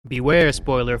Beware,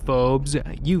 spoiler phobes,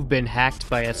 you've been hacked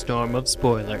by a storm of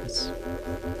spoilers.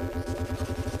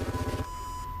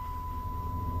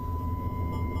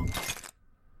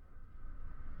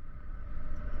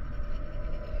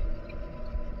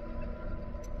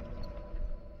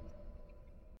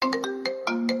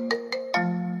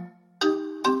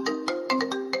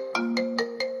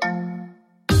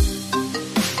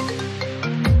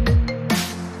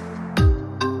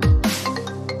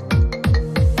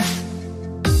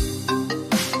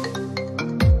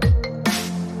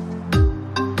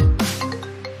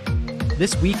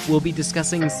 This week, we'll be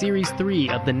discussing Series 3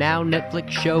 of the now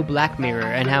Netflix show Black Mirror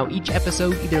and how each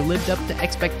episode either lived up to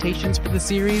expectations for the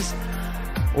series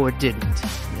or didn't.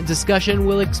 The discussion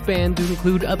will expand to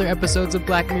include other episodes of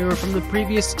Black Mirror from the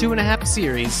previous 2.5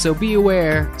 series, so be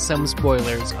aware some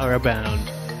spoilers are abound.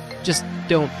 Just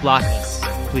don't block us,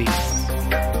 please.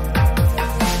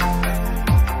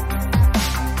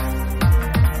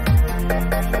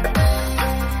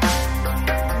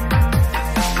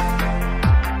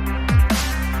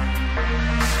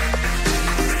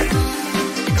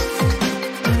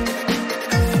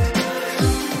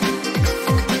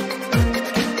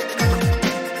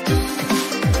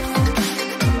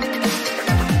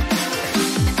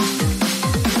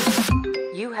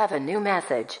 Have a new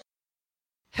message.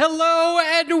 Hello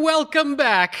and welcome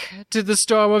back to the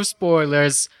Storm of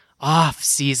Spoilers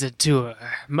off-season tour.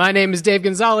 My name is Dave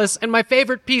Gonzalez, and my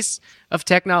favorite piece of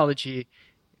technology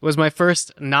was my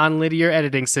first non-linear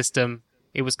editing system.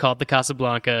 It was called the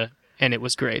Casablanca, and it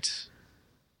was great.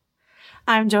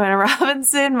 I'm Joanna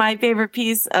Robinson. My favorite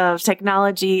piece of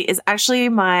technology is actually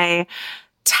my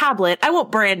tablet. I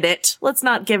won't brand it. Let's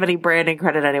not give any branding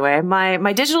credit anyway.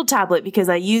 My digital tablet, because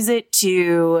I use it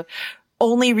to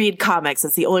only read comics.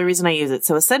 That's the only reason I use it.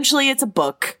 So essentially it's a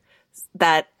book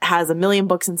that has 1 million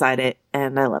books inside it,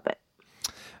 and I love it.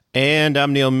 And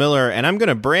I'm Neil Miller, and I'm going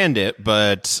to brand it,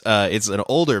 but it's an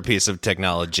older piece of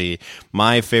technology.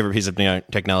 My favorite piece of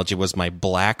technology was my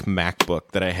black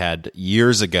MacBook that I had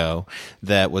years ago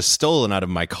that was stolen out of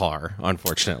my car,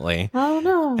 unfortunately. Oh,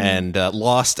 no. And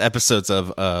lost episodes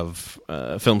of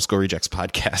Film School Rejects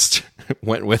podcast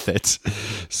went with it.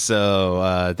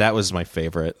 So that was my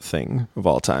favorite thing of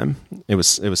all time. It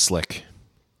was slick.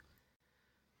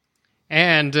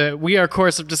 And we are, of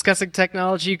course, discussing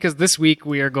technology because this week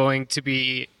we are going to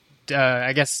be,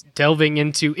 delving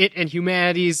into it and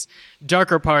humanity's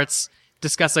darker parts,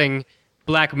 discussing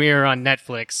Black Mirror on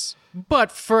Netflix. But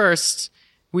first,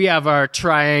 we have our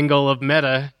triangle of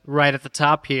meta right at the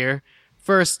top here.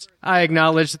 First, I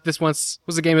acknowledge that this once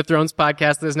was a Game of Thrones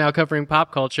podcast that is now covering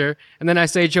pop culture. And then I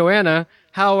say, Joanna,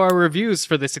 how are reviews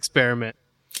for this experiment?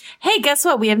 Hey, guess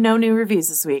what? We have no new reviews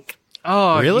this week.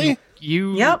 Oh, really?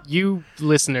 You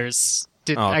listeners,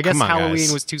 I guess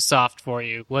Halloween was too soft for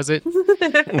you, was it?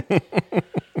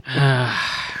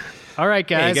 All right,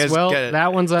 guys. Hey,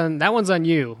 that one's on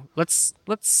you. Let's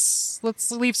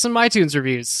leave some iTunes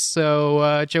reviews.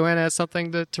 So Joanna has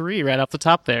something to read right off the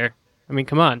top there. I mean,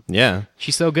 come on. Yeah,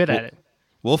 she's so good at it.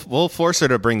 We'll force her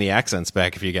to bring the accents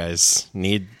back if you guys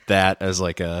need that as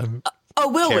like a. Oh,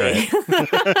 will we?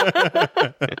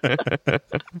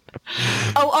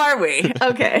 Oh, are we?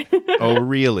 Okay. Oh,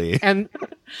 really? And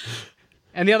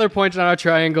the other point on our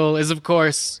triangle is, of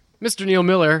course, Mr. Neil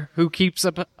Miller, who keeps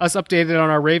us updated on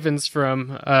our Ravens from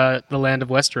the land of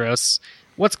Westeros.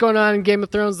 What's going on in Game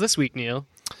of Thrones this week, Neil?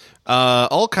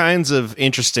 All kinds of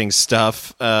interesting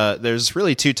stuff. There's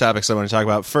really 2 topics I want to talk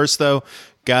about. First, though,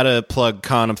 gotta plug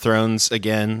Con of Thrones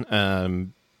again.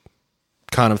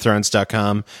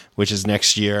 ConOfThrones.com, which is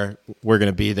next year. We're going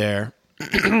to be there.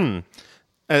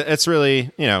 It's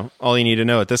really, all you need to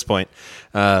know at this point.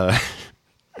 But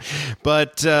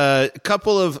a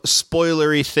couple of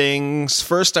spoilery things.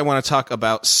 First, I want to talk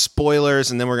about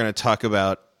spoilers, and then we're going to talk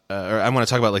about, I want to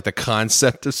talk about like the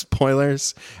concept of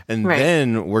spoilers, and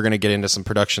then we're going to get into some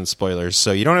production spoilers.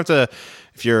 So you don't have to,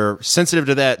 if you're sensitive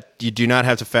to that, you do not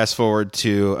have to fast forward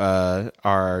to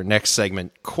our next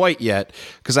segment quite yet,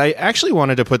 because I actually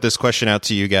wanted to put this question out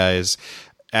to you guys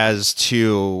as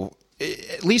to,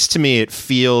 at least to me, it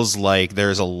feels like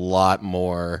there's a lot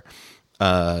more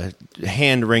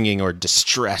hand-wringing or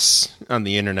distress on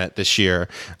the internet this year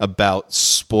about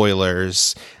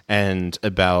spoilers and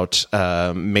about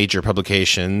major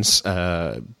publications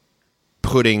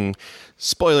putting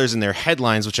spoilers in their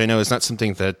headlines, which I know is not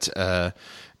something that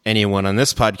anyone on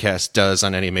this podcast does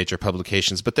on any major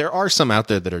publications, but there are some out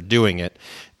there that are doing it.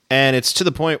 And it's to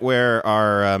the point where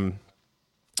our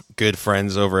good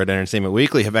friends over at Entertainment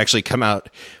Weekly have actually come out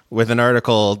with an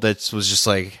article that was just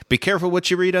like, be careful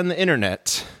what you read on the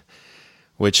internet,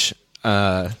 which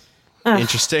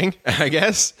interesting, I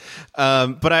guess.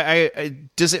 But I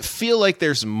does it feel like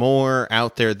there's more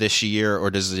out there this year,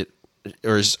 or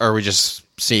are we just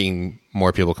seeing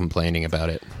more people complaining about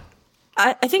it?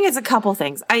 I think it's a couple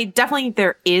things. I definitely think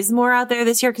there is more out there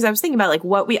this year, because I was thinking about like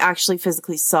what we actually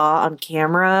physically saw on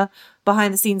camera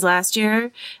behind the scenes last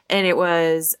year. And it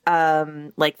was,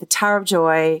 like the Tower of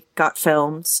Joy got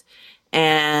filmed,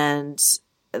 and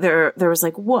there was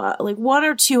like one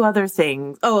or two other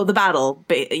things. Oh, the battle,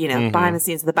 behind the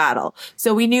scenes of the battle.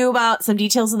 So we knew about some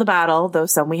details of the battle, though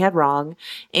some we had wrong.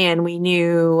 And we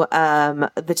knew,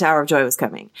 the Tower of Joy was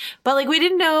coming, but like we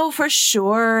didn't know for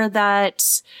sure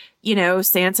that,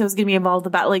 Sansa was going to be involved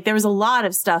in the battle. Like there was a lot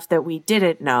of stuff that we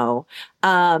didn't know.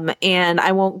 And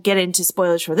I won't get into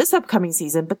spoilers for this upcoming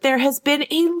season, but there has been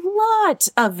a lot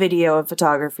of video and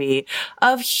photography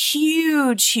of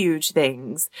huge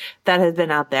things that have been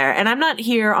out there. And I'm not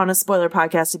here on a spoiler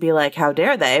podcast to be like, how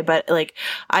dare they? But like,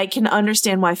 I can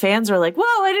understand why fans are like,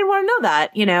 whoa, I didn't want to know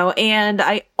that, and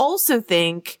I also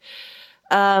think,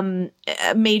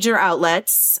 major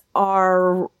outlets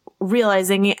are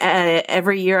realizing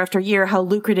every year after year how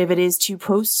lucrative it is to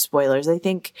post spoilers. I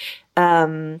think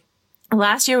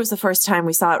last year was the first time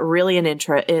we saw it really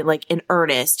in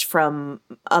earnest from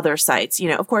other sites.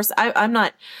 Of course, I'm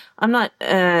not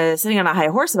sitting on a high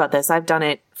horse about this. I've done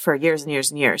it for years and years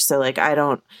and years. So like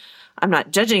I'm not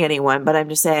judging anyone, but I'm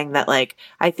just saying that like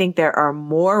I think there are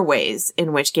more ways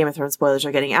in which Game of Thrones spoilers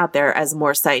are getting out there as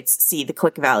more sites see the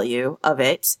click value of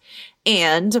it.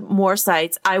 And more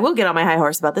sites, I will get on my high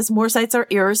horse about this, more sites are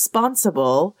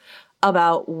irresponsible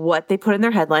about what they put in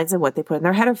their headlines and what they put in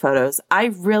their header photos.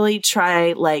 I really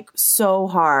try like so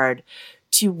hard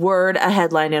to word a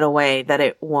headline in a way that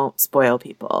it won't spoil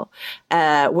people.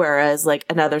 Whereas like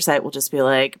another site will just be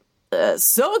like,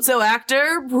 so-and-so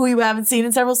actor who you haven't seen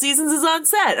in several seasons is on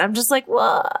set. I'm just like,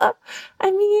 well,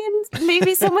 I mean,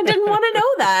 maybe someone didn't want to know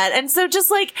that. And so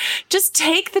just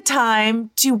take the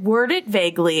time to word it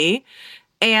vaguely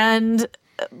and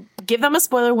give them a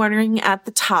spoiler warning at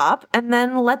the top, and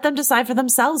then let them decide for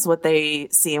themselves what they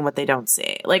see and what they don't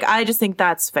see. Like, I just think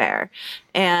that's fair.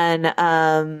 And,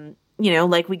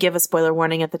 like we give a spoiler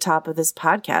warning at the top of this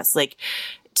podcast, like,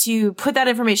 to put that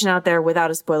information out there without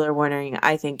a spoiler warning,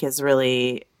 I think is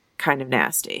really kind of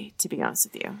nasty, to be honest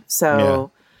with you.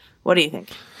 So What do you think?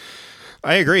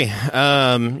 I agree.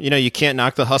 You can't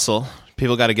knock the hustle.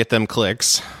 People got to get them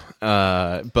clicks.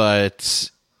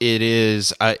 But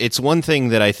it's one thing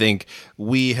that I think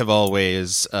we have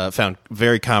always found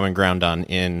very common ground on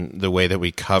in the way that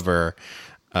we cover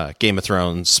Game of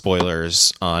Thrones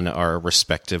spoilers on our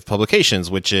respective publications,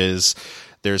 which is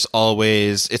there's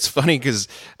always, it's funny because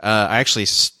I actually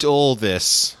stole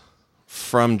this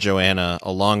from Joanna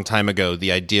a long time ago,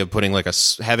 the idea of putting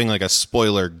having a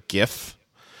spoiler GIF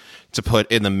to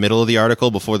put in the middle of the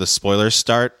article before the spoilers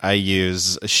start.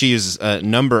 She uses a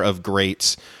number of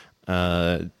great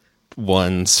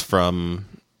ones from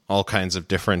all kinds of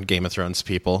different Game of Thrones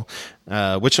people.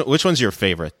 Which one's your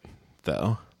favorite,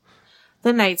 though?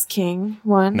 The Night's King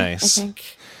one, nice. I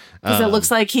think. Because it looks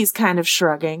like he's kind of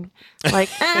shrugging. Like,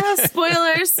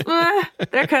 spoilers,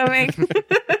 they're coming.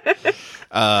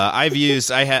 I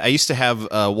used to have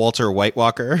Walter White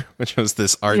Walker, which was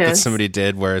this art that somebody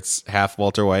did where it's half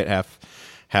Walter White,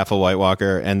 half a White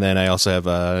Walker. And then I also have,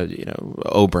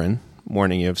 Oberyn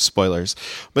warning you of spoilers.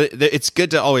 But it's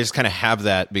good to always kind of have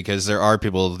that, because there are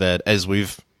people that, as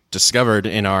we've discovered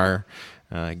in our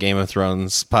Game of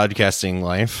Thrones podcasting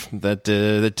life, that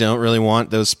don't really want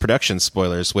those production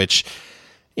spoilers, which,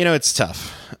 it's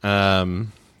tough.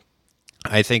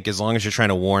 I think as long as you're trying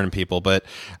to warn people, but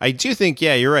I do think,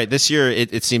 you're right. This year,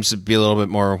 it seems to be a little bit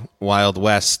more Wild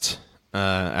West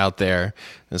out there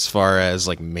as far as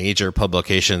like major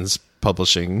publications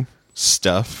publishing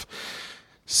stuff.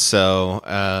 So,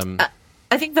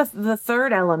 I think the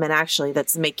third element actually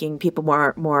that's making people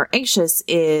more anxious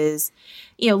is,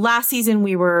 last season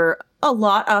we were a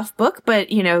lot off book, but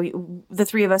the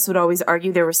three of us would always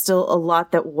argue there was still a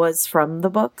lot that was from the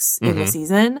books in the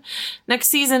season. Next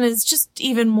season is just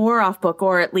even more off book,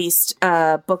 or at least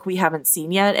a book we haven't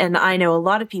seen yet. And I know a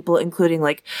lot of people, including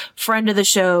like friend of the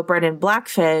show, Brendan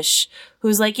Blackfish,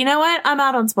 who's like, you know what? I'm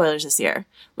out on spoilers this year.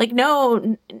 Like,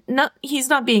 no, he's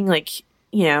not being like,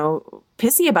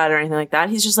 pissy about it or anything like that.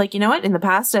 He's just like, you know what? In the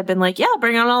past, I've been like,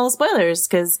 bring on all the spoilers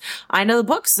because I know the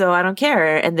books, so I don't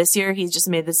care. And this year, he's just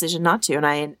made the decision not to. And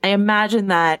I imagine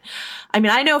that,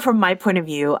 I know from my point of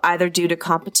view, either due to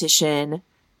competition,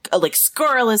 like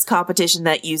scurrilous competition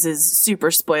that uses super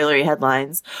spoilery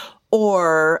headlines,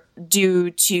 or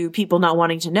due to people not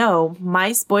wanting to know,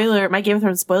 my Game of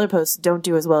Thrones spoiler posts don't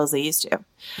do as well as they used to.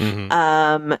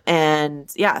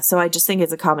 And yeah, so I just think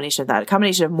it's a combination of that, a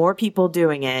combination of more people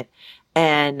doing it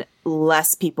and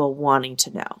less people wanting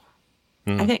to know.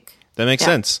 I think that makes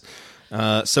sense.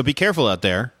 So be careful out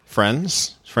there,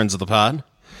 friends of the pod,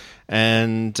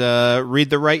 and read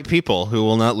the right people who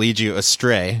will not lead you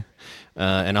astray.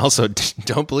 And also,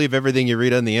 don't believe everything you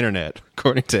read on the internet,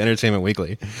 according to Entertainment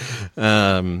Weekly.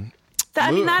 That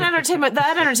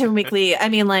Entertainment Weekly, I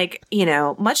mean, like, you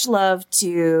know, much love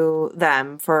to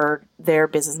them for their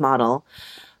business model.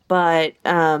 But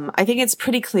I think it's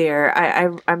pretty clear.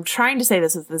 I'm trying to say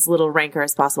this with as little rancor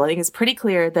as possible. I think it's pretty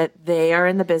clear that they are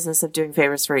in the business of doing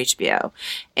favors for HBO.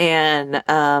 And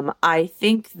I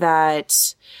think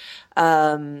that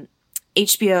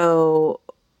HBO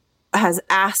has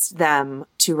asked them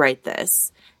to write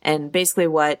this. And basically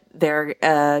what their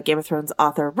Game of Thrones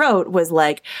author wrote was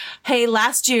like, hey,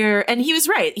 last year, and he was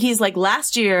right. He's like,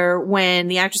 last year when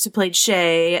the actress who played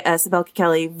Shay, Sibel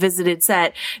Kelly, visited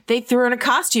set, they threw in a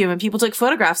costume and people took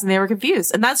photographs and they were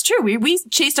confused. And that's true. We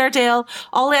chased our tail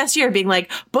all last year being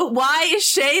like, but why is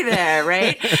Shay there,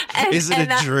 right? And, is it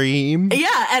a dream?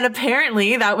 Yeah. And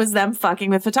apparently that was them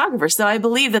fucking with photographers. So I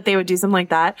believe that they would do something like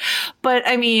that. But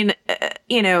I mean,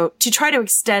 you know, to try to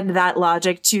extend that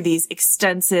logic to these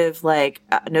extensive, like,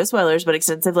 no spoilers, but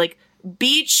extensive, like,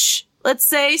 beach, let's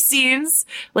say, scenes,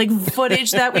 like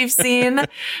footage that we've seen,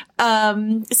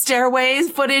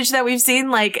 stairways footage that we've seen,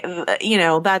 like, you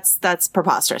know, that's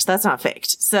preposterous. That's not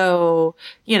faked. So,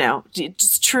 you know,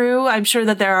 it's true. I'm sure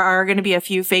that there are going to be a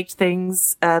few faked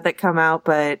things, that come out,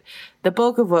 but the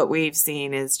bulk of what we've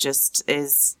seen is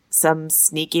some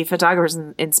sneaky photographers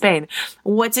in Spain.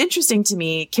 What's interesting to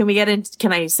me, can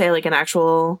I say like an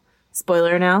actual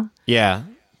spoiler now? Yeah.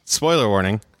 Spoiler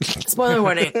warning. Spoiler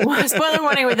warning. Spoiler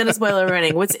warning within a spoiler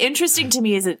warning. What's interesting to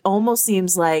me is it almost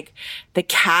seems like the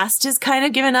cast is kind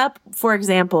of given up. For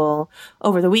example,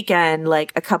 over the weekend,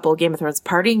 like a couple Game of Thrones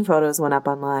partying photos went up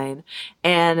online,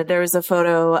 and there was a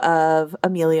photo of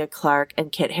Emilia Clarke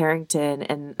and Kit Harington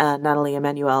and Natalie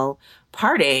Emmanuel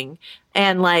partying,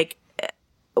 and like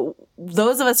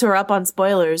those of us who are up on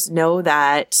spoilers know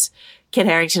that Kit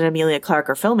Harington and Emilia Clarke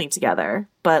are filming together,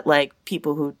 but like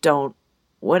people who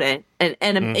wouldn't.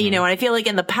 And you know, and I feel like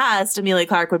in the past, Emilia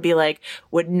Clarke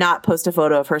would not post a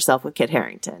photo of herself with Kit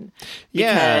Harington.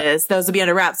 Yeah. Because those would be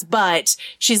under wraps. But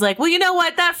she's like, well, you know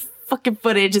what? That fucking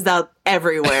footage is out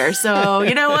everywhere. So,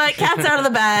 you know what? Cat's out of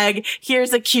the bag.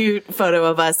 Here's a cute photo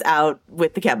of us out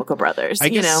with the Chemical Brothers. I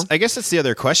guess that's the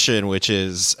other question, which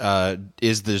is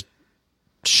the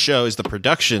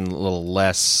production a little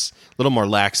more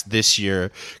lax this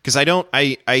year? Because I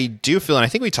do feel, and I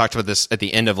think we talked about this at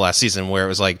the end of last season, where it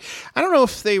was like, I don't know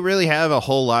if they really have a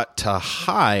whole lot to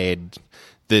hide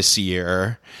this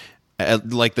year,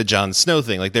 like the Jon Snow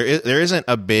thing. Like there isn't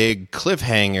a big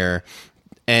cliffhanger,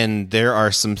 and there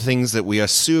are some things that we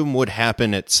assume would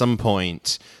happen at some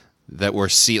point that we're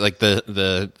like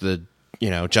the you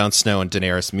know, Jon Snow and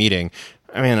Daenerys meeting.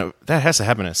 I mean, that has to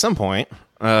happen at some point.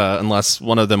 Unless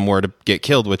one of them were to get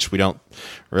killed, which we don't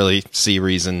really see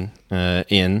reason at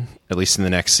least in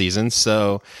the next season.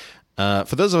 So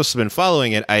for those of us who've been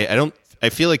following it, I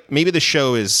feel like maybe the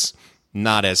show is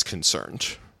not as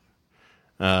concerned.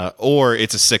 Or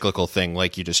it's a cyclical thing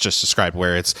like you just described,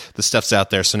 where it's the stuff's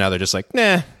out there, so now they're just like,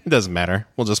 nah, it doesn't matter.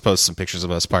 We'll just post some pictures of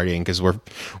us partying because we're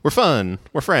fun,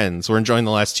 we're friends, we're enjoying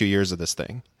the last 2 years of this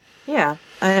thing. Yeah,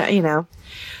 you know.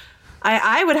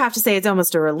 I would have to say it's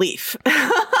almost a relief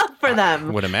for them.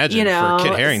 I would imagine, you know, for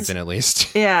Kit Harington at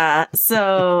least. Yeah,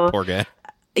 so poor guy.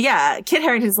 Yeah, Kit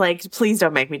Harington's like, please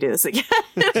don't make me do this again.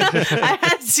 I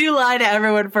had to lie to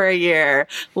everyone for a year.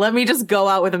 Let me just go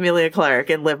out with Emilia Clarke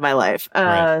and live my life.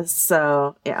 Right.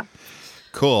 So, yeah.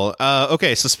 Cool.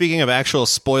 Okay, so speaking of actual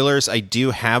spoilers, I do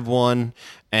have one,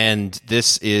 and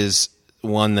this is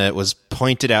one that was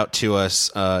pointed out to us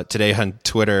today on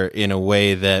Twitter in a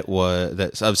way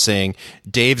that's of saying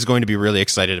Dave's going to be really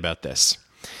excited about this.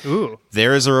 Ooh.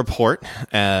 There is a report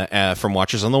from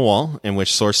Watchers on the Wall in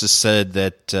which sources said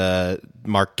that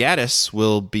Mark Gatiss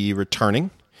will be returning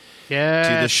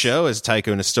to the show as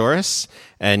Tycho Nestoris,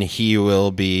 and he will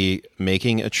be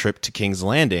making a trip to King's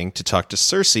Landing to talk to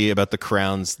Cersei about the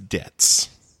Crown's debts.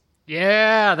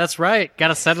 Yeah, that's right. Got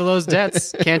to settle those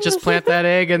debts. Can't just plant that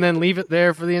egg and then leave it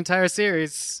there for the entire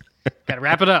series. Got to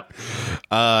wrap it up.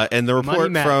 And the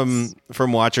report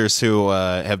from Watchers who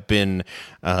have been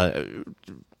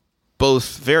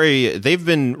they've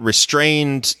been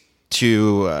restrained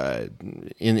to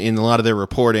in a lot of their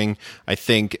reporting, I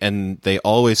think, and they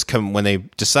always come when they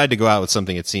decide to go out with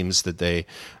something. It seems that they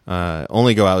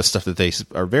only go out with stuff that they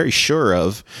are very sure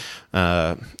of,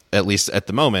 at least at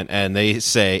the moment. And they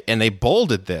say, and they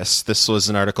bolded this. This was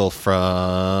an article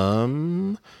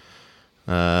from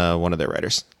one of their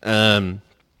writers.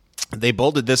 They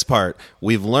bolded this part.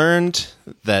 We've learned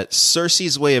that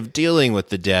Cersei's way of dealing with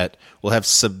the debt will have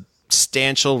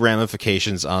substantial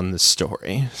ramifications on the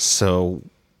story. So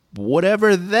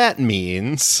whatever that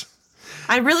means.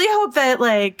 I really hope that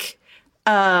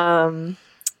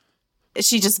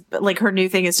she just her new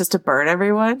thing is just to burn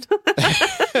everyone.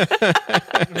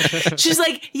 She's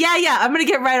like, yeah, I'm gonna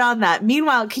get right on that.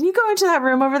 Meanwhile, can you go into that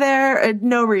room over there?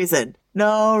 No reason.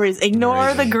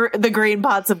 Ignore the green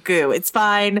pots of goo. It's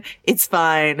fine.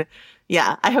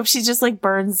 Yeah, I hope she just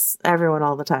burns everyone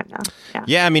all the time now.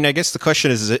 Yeah. I mean, I guess the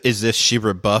question is if she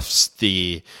rebuffs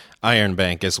the Iron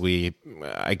Bank, as we,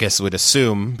 I guess, would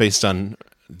assume based on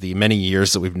the many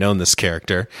years that we've known this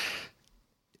character,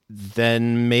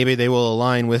 then maybe they will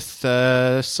align with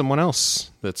someone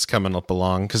else that's coming up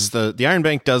along, because the Iron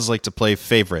Bank does like to play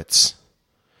favorites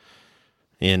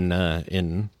in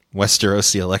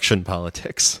Westerosi election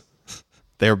politics.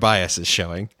 Their bias is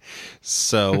showing,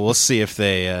 so we'll see if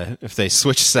they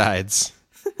switch sides.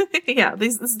 Yeah,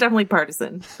 this is definitely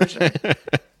partisan for sure.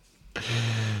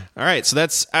 All right, so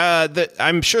that's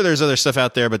I'm sure there's other stuff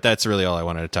out there, but that's really all I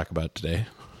wanted to talk about today.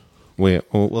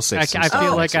 We'll say. I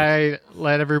feel like I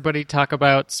let everybody talk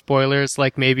about spoilers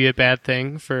like maybe a bad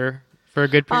thing for a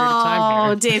good period of time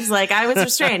here. Oh, Dave's like, I was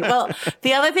restrained. Well,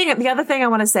 the other thing I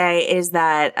want to say is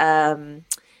that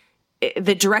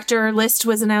the director list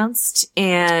was announced,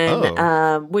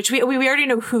 and which we already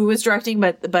know who was directing,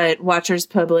 but Watchers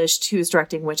published who's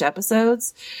directing which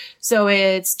episodes. So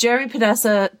it's Jeremy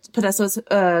Podesta's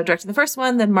directing the first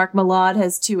one, then Mark Mylod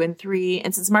has 2 and 3.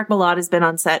 And since Mark Mylod has been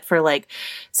on set for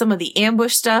some of the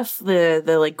ambush stuff, the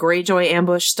Greyjoy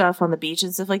ambush stuff on the beach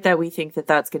and stuff like that, we think that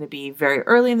that's going to be very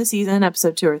early in the season,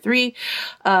 episode 2 or 3.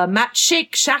 Matt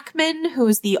Shackman, who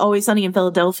is the Always Sunny in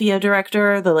Philadelphia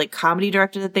director, the comedy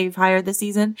director that they've hired this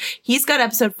season, he's got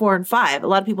episode 4 and 5. A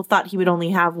lot of people thought he would only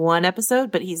have 1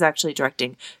 episode, but he's actually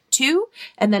directing 2.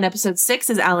 And then episode 6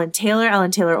 is Alan Taylor.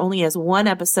 Alan Taylor only has 1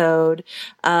 episode.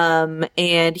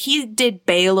 And he did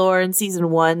Baelor in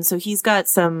season 1. So he's got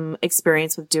some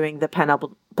experience with doing the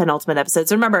penultimate episode.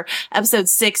 So remember, episode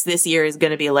 6 this year is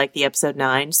going to be like the episode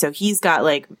 9. So he's got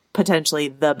potentially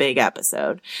the big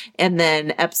episode. And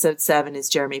then episode 7 is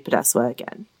Jeremy Podesta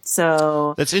again.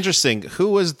 So that's interesting. Who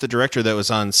was the director that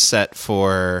was on set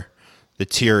for the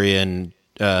Tyrion,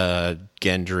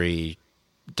 Gendry,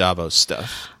 Davos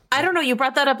stuff? I don't know. You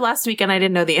brought that up last week and I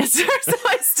didn't know the answer, so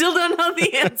I still don't know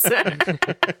the answer.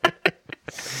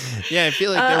 Yeah, I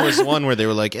feel like there was one where they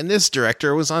were like, and this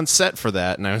director was on set for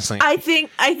that, and I was like, I think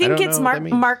it's Mark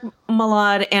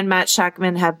Mylod and Matt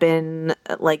Shackman have been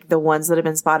the ones that have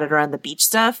been spotted around the beach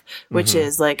stuff, which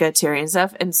is a Tyrion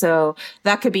stuff, and so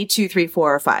that could be 2, 3,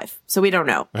 4, or 5. So we don't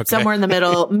know. Okay. Somewhere in the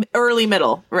middle, early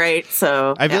middle, right?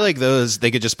 So I feel like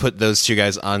they could just put those 2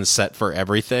 guys on set for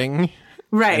everything.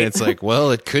 Right. And it's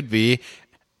well, it could be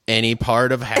any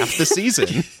part of half the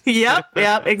season.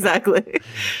 Yep, exactly.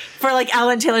 For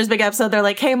Alan Taylor's big episode, they're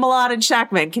like, hey, Mylod and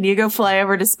Shackman, can you go fly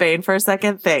over to Spain for a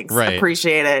second? Thanks. Right.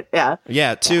 Appreciate it. Yeah.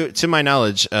 Yeah, to my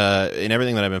knowledge, in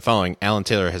everything that I've been following, Alan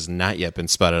Taylor has not yet been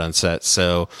spotted on set.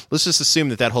 So let's just assume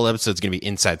that whole episode is going to be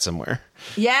inside somewhere.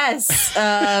 Yes.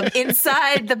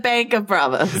 Inside the Bank of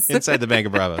Bravos. Inside the Bank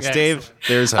of Bravos. Yes. Dave,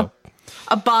 there's hope.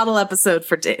 A bottle episode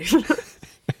for Dave.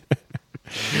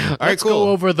 All right, Let's cool.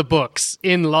 go over the books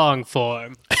in long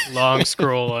form. Long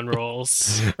scroll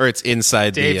unrolls. Or it's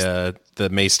inside Dave's- the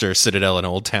Maester Citadel in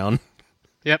Old Town.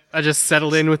 Yep, I just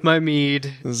settled in with my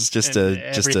mead. This is just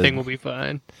everything will be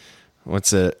fine.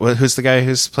 What's it? Who's the guy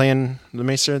who's playing the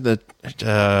Maester? Broadbent.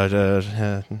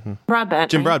 Jim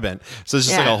right? Broadbent. So it's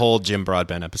just Yeah. a whole Jim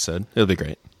Broadbent episode. It'll be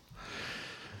great.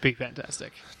 Be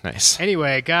fantastic. Nice.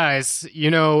 Anyway, guys,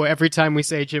 every time we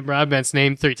say Jim Broadbent's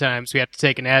name 3 times, we have to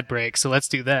take an ad break, so let's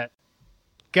do that.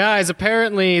 Guys,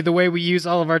 apparently the way we use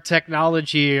all of our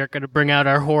technology are going to bring out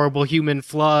our horrible human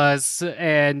flaws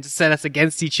and set us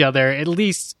against each other. At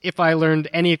least if I learned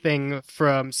anything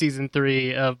from season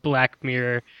 3 of Black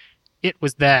Mirror, it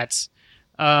was that.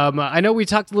 I know we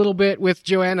talked a little bit with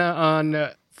Joanna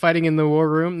on Fighting in the War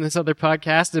Room, this other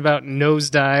podcast about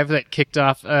Nosedive that kicked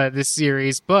off this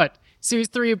series, but Series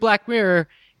 3 of Black Mirror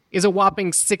is a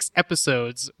whopping 6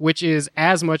 episodes, which is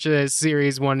as much as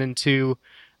Series 1 and 2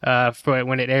 for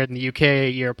when it aired in the UK a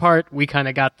year apart. We kind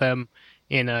of got them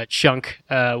in a chunk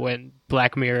when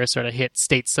Black Mirror sort of hit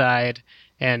stateside,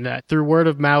 and through word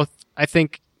of mouth, I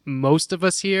think most of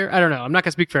us here, I don't know, I'm not going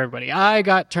to speak for everybody. I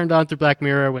got turned on through Black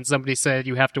Mirror when somebody said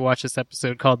you have to watch this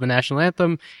episode called The National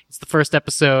Anthem. It's the first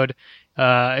episode.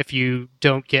 If you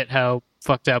don't get how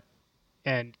fucked up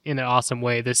and in an awesome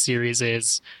way this series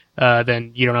is,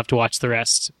 then you don't have to watch the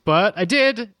rest. But I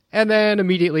did, and then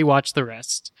immediately watched the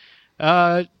rest.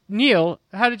 Neil,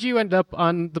 how did you end up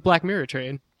on the Black Mirror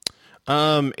train?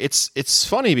 It's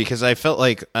funny because I felt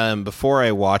like before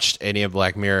I watched any of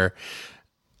Black Mirror,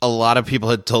 a lot of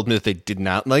people had told me that they did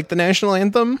not like the national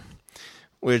anthem,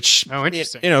 which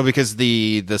interesting. Because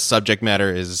the subject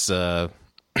matter is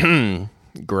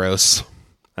gross,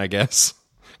 I guess,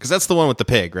 because that's the one with the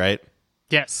pig, right?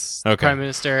 Yes. Okay. The Prime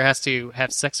Minister has to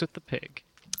have sex with the pig.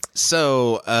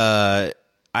 So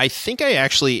I think I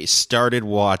actually started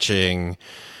watching.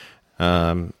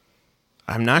 I'm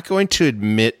not going to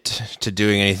admit to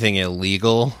doing anything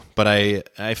illegal, but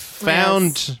I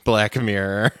found Black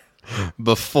Mirror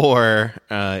before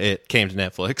it came to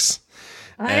Netflix.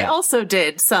 I also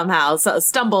did somehow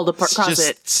stumbled across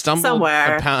it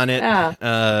somewhere upon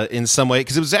it in some way,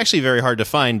 because it was actually very hard to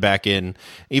find back in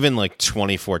even like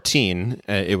 2014.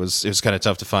 It was kind of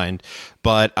tough to find,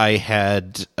 but I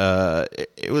had I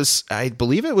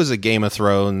believe it was a Game of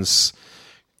Thrones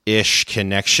ish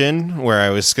connection where I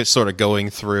was sort of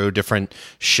going through different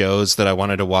shows that I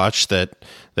wanted to watch that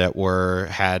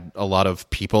had a lot of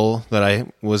people that I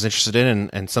was interested in,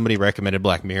 and somebody recommended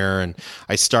Black Mirror, and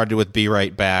I started with Be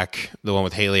Right Back, the one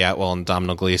with Haley Atwell and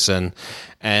Domhnall Gleeson,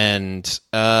 and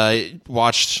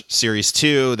watched series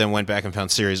 2, then went back and found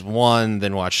series 1,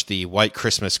 then watched the White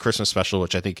Christmas special,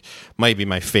 which I think might be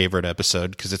my favorite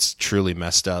episode because it's truly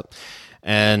messed up.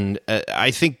 And I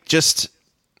think just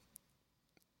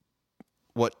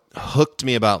what hooked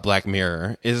me about Black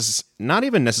Mirror is not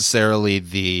even necessarily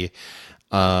the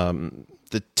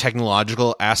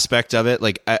technological aspect of it.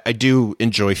 Like I do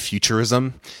enjoy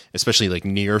futurism, especially like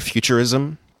near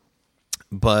futurism.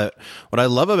 But what I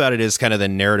love about it is kind of the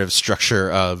narrative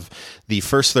structure of the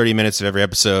first 30 minutes of every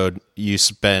episode. You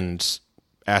spend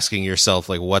asking yourself,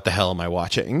 like, what the hell am I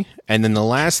watching? And then the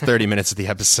last 30 minutes of the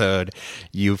episode,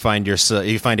 you find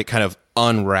it kind of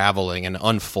unraveling and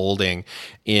unfolding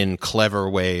in clever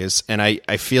ways. And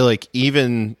I feel like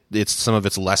even some of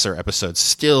its lesser episodes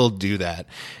still do that.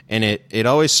 And it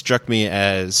always struck me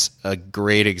as a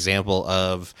great example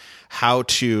of how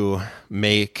to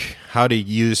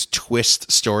use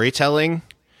twist storytelling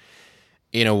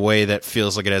in a way that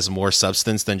feels like it has more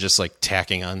substance than just like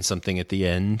tacking on something at the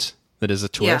end that is a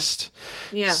twist.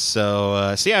 Yeah.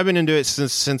 So yeah, I've been into it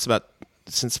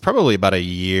since probably about a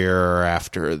year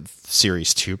after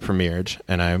series 2 premiered,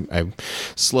 and I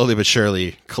slowly but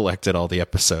surely collected all the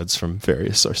episodes from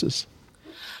various sources.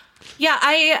 Yeah,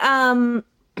 I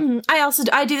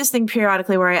do this thing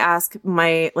periodically where I ask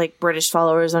my like British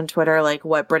followers on Twitter, like,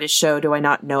 what British show do I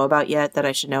not know about yet that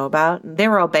I should know about? And they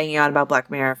were all banging on about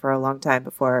Black Mirror for a long time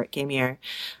before it came here.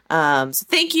 So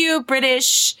thank you,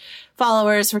 British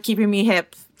followers, for keeping me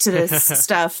hip to this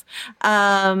stuff.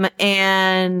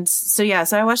 And so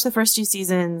I watched the first 2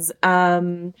 seasons.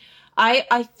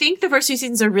 I think the first 2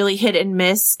 seasons are really hit and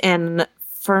miss, and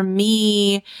for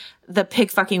me, the pig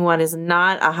fucking one is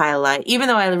not a highlight, even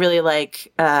though I really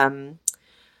like, Rory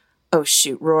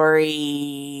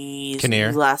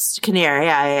Kinnear. Kinnear,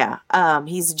 yeah.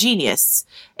 He's a genius,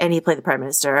 and he played the Prime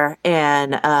Minister,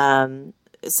 and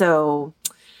so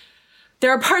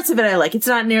there are parts of it I like. It's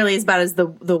not nearly as bad as the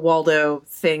Waldo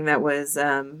thing that was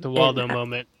the Waldo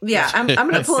moment. Yeah, I'm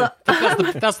gonna pull up.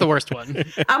 That's the worst one.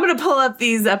 I'm gonna pull up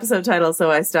these episode titles so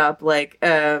I stop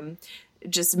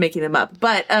just making them up.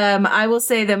 But I will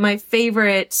say that my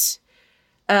favorite,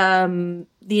 The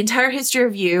Entire History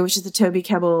of You, which is the Toby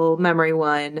Kebbell memory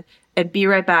one, and Be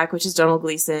Right Back, which is Domhnall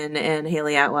Gleeson and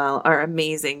Haley Atwell, are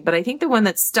amazing. But I think the one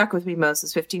that stuck with me most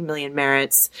is 15 Million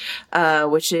Merits,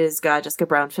 which is got Jessica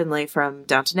Brown Findlay from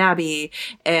Downton Abbey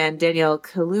and Daniel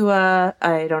Kaluuya.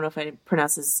 I don't know if I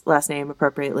pronounce his last name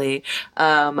appropriately.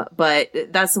 But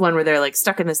that's the one where they're like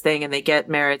stuck in this thing and they get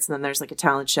merits, and then there's like a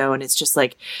talent show, and it's just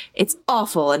like, it's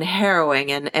awful and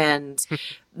harrowing, and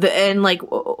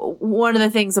one of the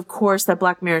things, of course, that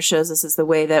Black Mirror shows us is the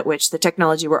way that which the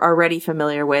technology we're already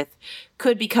familiar with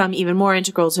could become even more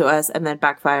integral to us and then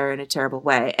backfire in a terrible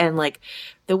way. And like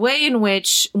the way in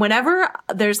which whenever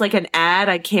there's like an ad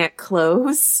I can't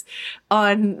close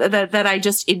on that I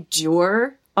just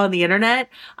endure on the internet,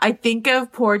 I think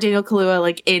of poor Daniel Kaluuya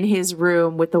like in his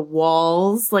room with the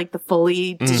walls, like the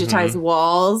fully digitized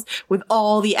walls with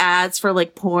all the ads for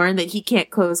like porn that he can't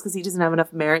close because he doesn't have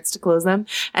enough merits to close them.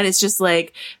 And it's just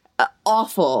like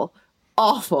awful.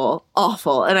 awful.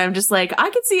 And I'm just like, I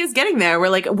could see us getting there.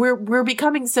 We're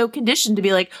becoming so conditioned to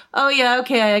be like, oh yeah,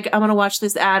 okay, I'm going to watch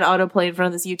this ad autoplay in front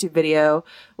of this YouTube video,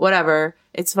 whatever.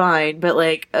 It's fine. But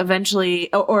like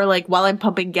eventually, or like while I'm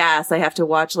pumping gas, I have to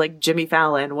watch like Jimmy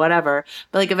Fallon, whatever.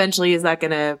 But like eventually is that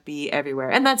going to be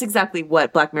everywhere? And that's exactly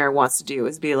what Black Mirror wants to do,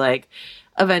 is be like,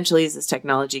 eventually is this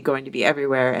technology going to be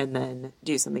everywhere and then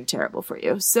do something terrible for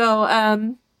you? So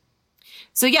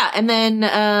yeah, and then,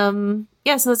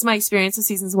 so that's my experience with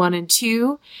seasons 1 and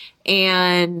 2.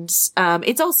 And,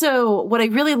 it's also, what I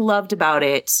really loved about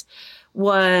it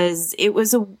was it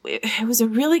was a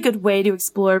really good way to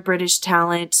explore British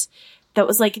talent that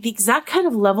was like the exact kind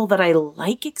of level that I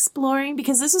like exploring,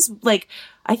 because this is like,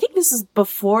 I think this is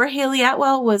before Haley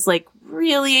Atwell was like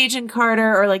really Agent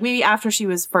Carter, or like maybe after she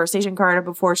was first Agent Carter,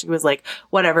 before she was like,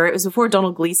 whatever. It was before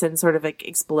Donald Gleason sort of like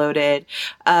exploded.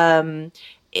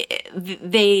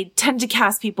 They tend to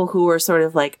cast people who are sort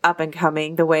of like up and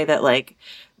coming, the way that like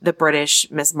the British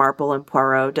Miss Marple and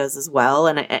Poirot does as well.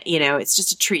 And, it's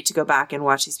just a treat to go back and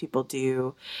watch these people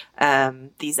do,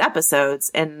 these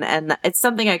episodes. And it's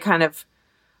something I kind of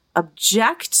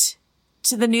object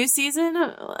to the new season.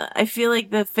 I feel like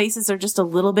the faces are just a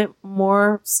little bit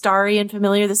more starry and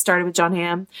familiar. This started with John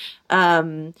Hamm.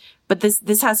 But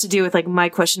this has to do with like my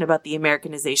question about the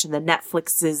Americanization, the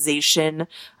Netflixization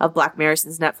of Black Mirror,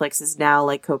 since Netflix is now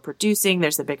like co-producing.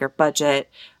 There's a bigger budget.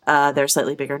 There are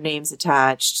slightly bigger names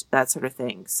attached, that sort of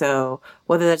thing. So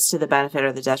whether that's to the benefit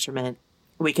or the detriment,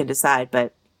 we can decide.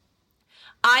 But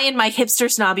I, in my hipster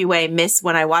snobby way, miss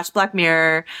when I watch Black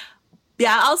Mirror.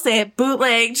 Yeah, I'll say it,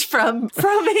 bootlegged from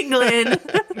England.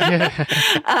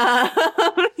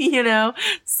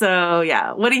 So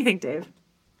yeah. What do you think, Dave?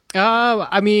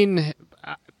 I mean,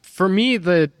 for me,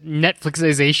 the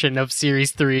Netflixization of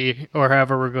Series 3, or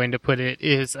however we're going to put it,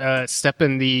 is a step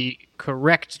in the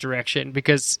correct direction,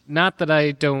 because not that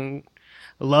I don't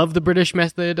love the British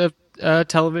method of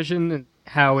television and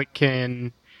how it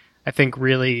can, I think,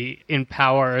 really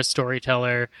empower a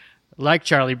storyteller like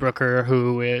Charlie Brooker,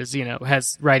 who is,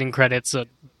 has writing credits on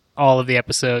all of the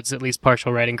episodes, at least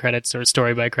partial writing credits or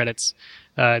story by credits,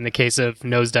 in the case of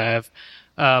Nosedive.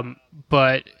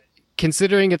 But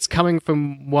considering it's coming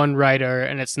from one writer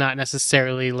and it's not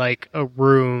necessarily like a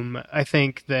room, I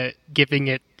think that giving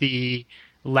it the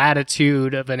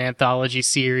latitude of an anthology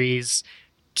series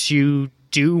to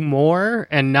do more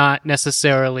and not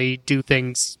necessarily do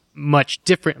things much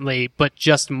differently, but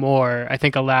just more, I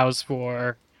think allows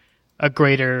for a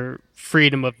greater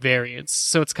freedom of variance.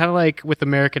 So it's kind of like with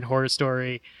American Horror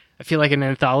Story. I feel like an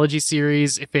anthology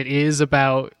series, if it is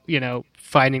about,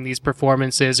 finding these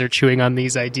performances or chewing on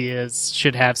these ideas,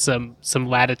 should have some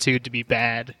latitude to be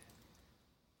bad.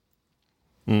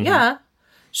 Mm-hmm. Yeah,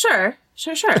 sure.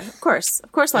 Of course,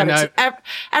 latitude.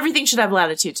 Everything should have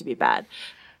latitude to be bad.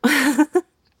 And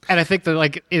I think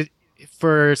that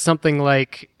for something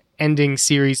like ending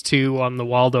series 2 on the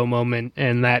Waldo moment,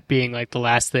 and that being like the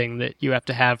last thing that you have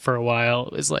to have for a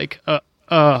while, is like,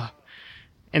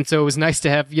 And so it was nice to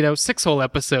have, 6 whole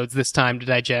episodes this time to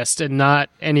digest, and not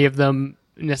any of them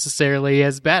necessarily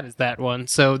as bad as that one.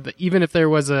 So even if there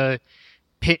was a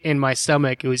pit in my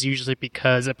stomach, it was usually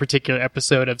because a particular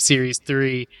episode of Series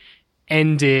 3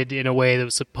 ended in a way that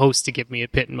was supposed to give me a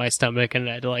pit in my stomach, and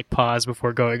I had to pause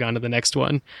before going on to the next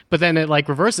one. But then it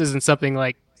reverses in something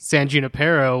like San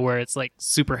Junipero, where it's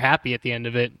super happy at the end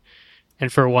of it.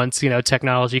 And for once,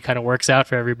 technology kind of works out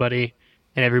for everybody,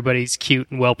 and everybody's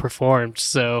cute and well performed.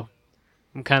 So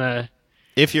I'm kind of...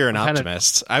 If you're an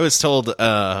optimist, I was told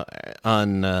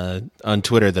on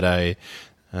Twitter that I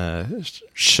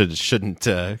shouldn't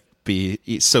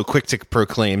be so quick to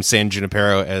proclaim San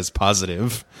Junipero as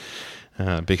positive,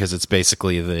 because it's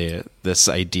basically this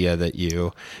idea that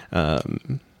you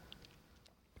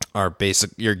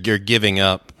you're giving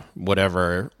up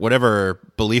whatever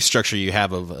belief structure you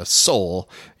have of a soul,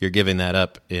 you're giving that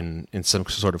up in some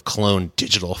sort of clone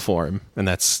digital form. And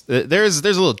that's, there's a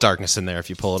little darkness in there if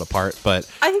you pull it apart, but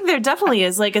I think there definitely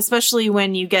is, especially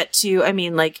when you get to,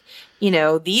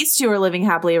 these two are living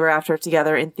happily ever after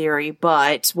together in theory,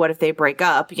 but what if they break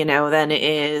up, then it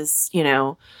is,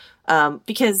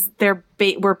 because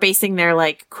we're basing their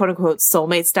quote unquote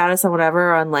soulmate status on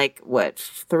whatever on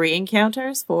 3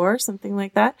 encounters, 4, something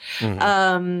like that.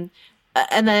 Mm-hmm.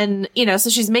 And then, so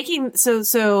she's making, let's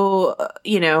just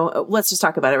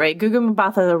talk about it, right? Gugu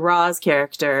Mbatha Raw's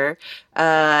character,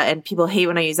 and people hate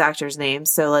when I use actors'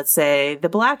 names. So let's say the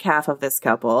black half of this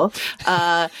couple, cause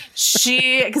I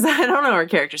don't know her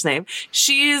character's name.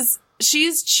 She's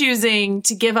she's choosing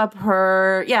to give up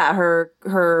her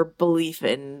belief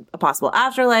in a possible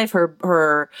afterlife,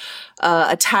 her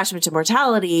attachment to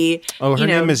mortality. Oh, her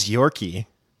name is Yorkie.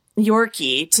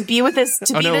 Yorkie, to be with this.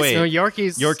 Wait. No,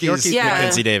 Yorkie's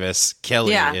Mackenzie Davis.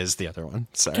 Kelly is the other one.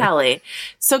 Sorry. Kelly.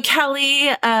 So Kelly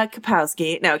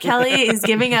Kapowski. No, Kelly is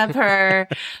giving up her,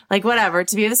 like, whatever,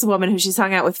 to be with this woman who she's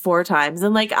hung out with 4 times.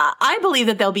 And, like, I believe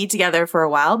that they'll be together for a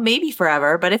while, maybe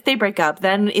forever. But if they break up,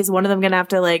 then is one of them going to have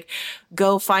to, like,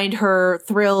 go find her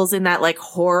thrills in that, like,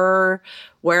 horror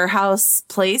warehouse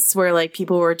place where, like,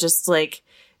 people were just, like,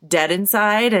 dead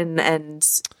inside and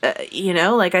you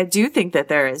know, like, I do think that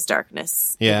there is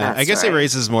darkness. Yeah, I guess it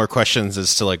raises more questions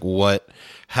as to, like,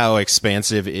 how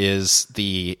expansive is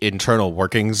the internal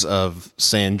workings of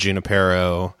San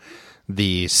Junipero,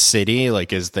 the city? Like,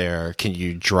 can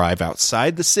you drive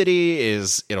outside the city?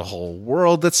 Is it a whole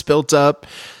world that's built up?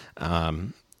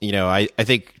 You know, I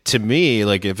think, to me,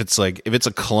 like, if it's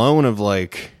a clone of,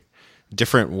 like,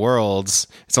 different worlds,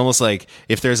 it's almost like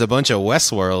if there's a bunch of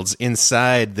Westworlds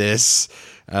inside this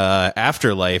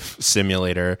afterlife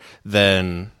simulator,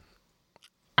 then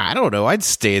I don't know, I'd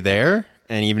stay there.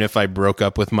 And even if I broke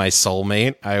up with my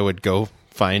soulmate, I would go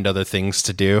find other things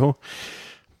to do.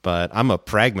 But I'm a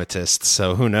pragmatist,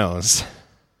 so who knows?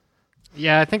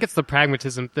 Yeah, I think it's the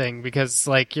pragmatism thing, because,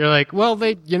 like, you're like, well,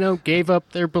 they, you know, gave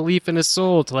up their belief in a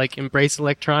soul to, like, embrace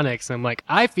electronics. And I'm like,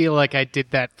 I feel like I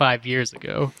did that 5 years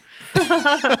ago. Well,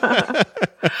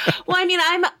 I mean,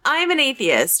 I'm an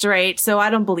atheist, right? So I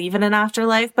don't believe in an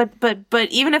afterlife, but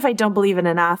even if I don't believe in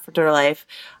an afterlife,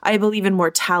 I believe in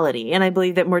mortality. And I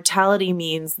believe that mortality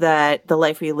means that the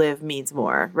life we live means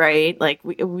more, right? Like,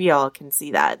 we all can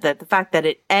see that the fact that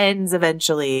it ends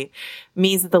eventually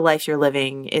means that the life you're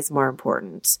living is more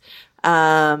important.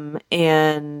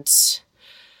 And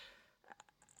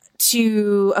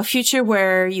to a future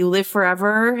where you live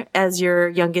forever as your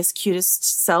youngest,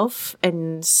 cutest self,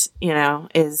 and, you know,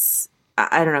 is,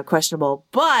 I don't know, questionable.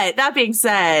 But that being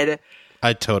said,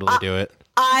 I'd totally do it.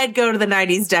 I'd go to the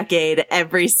 90s decade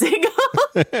every single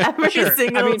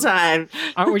time.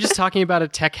 Aren't we just talking about a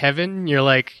tech heaven? You're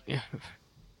like,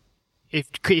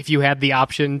 if you had the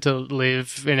option to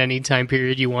live in any time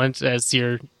period you want as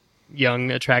your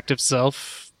young, attractive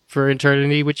self for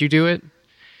eternity, would you do it?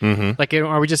 Mm-hmm. Like,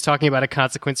 are we just talking about a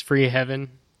consequence-free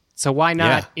heaven? So why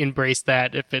not embrace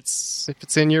that if it's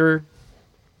in your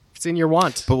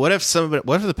want? But what if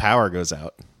the power goes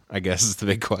out? I guess is the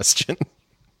big question.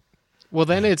 Well,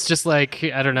 then it's just like,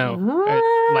 I don't know,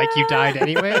 like you died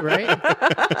anyway, right?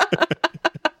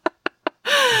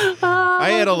 I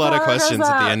had a lot of questions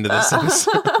at the end of this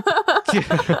episode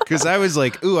because I was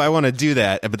like, "Ooh, I want to do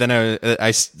that," but then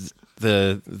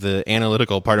the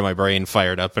analytical part of my brain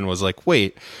fired up and was like,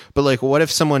 wait, but, like, what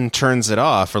if someone turns it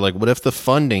off? Or, like, what if the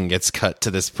funding gets cut to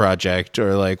this project?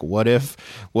 Or, like, what if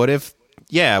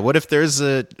there's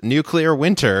a nuclear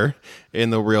winter in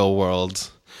the real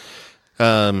world?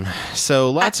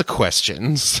 So lots of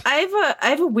questions. I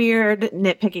have a weird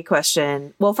nitpicky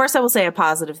question. Well, first I will say a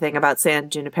positive thing about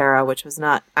San Junipero, which was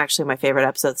not actually my favorite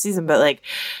episode of the season, but, like,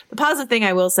 the positive thing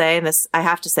I will say, and this I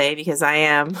have to say because I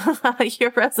am your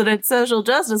resident social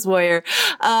justice warrior,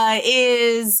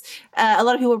 is a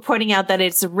lot of people are pointing out that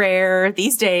it's rare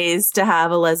these days to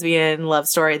have a lesbian love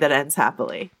story that ends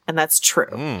happily. And that's true.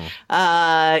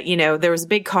 You know, there was a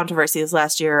big controversy this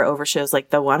last year over shows like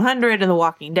The 100 and The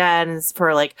Walking Dead, and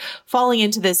for, like, falling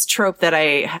into this trope that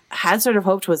I had sort of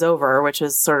hoped was over, which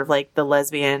was sort of like the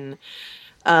lesbian,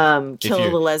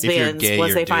 kill the lesbians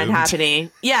once they find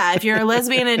happily. Yeah, if you're a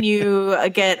lesbian and you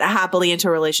get happily into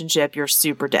a relationship, you're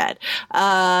super dead.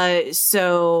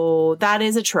 So that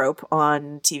is a trope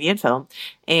on TV and film,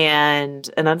 and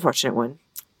an unfortunate one.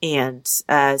 And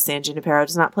San Junipero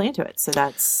does not play into it. So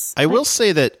that's... I will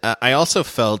say that I also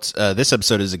felt this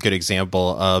episode is a good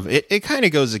example of... It kind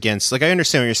of goes against... Like, I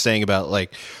understand what you're saying about,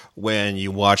 like, when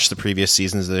you watch the previous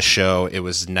seasons of the show, it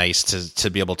was nice to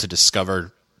be able to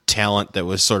discover talent that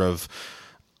was sort of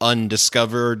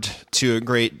undiscovered to a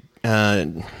great...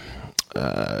 to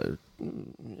a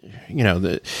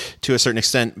certain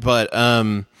extent. But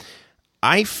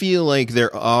I feel like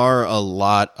there are a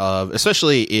lot of...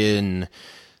 Especially in...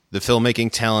 the filmmaking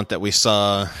talent that we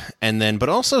saw, but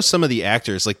also some of the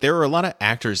actors. Like, there were a lot of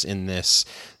actors in this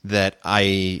that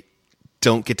I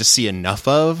don't get to see enough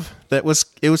of. It was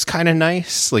kind of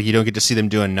nice. Like, you don't get to see them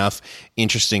do enough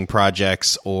interesting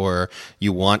projects, or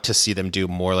you want to see them do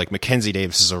more. Like, Mackenzie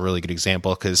Davis is a really good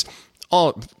example, because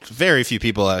very few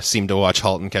people seem to watch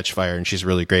 *Halt and Catch Fire*, and she's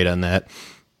really great on that.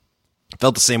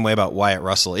 Felt the same way about Wyatt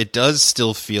Russell. It does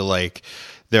still feel like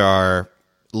there are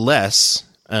less...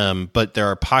 but there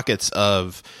are pockets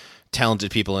of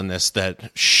talented people in this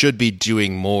that should be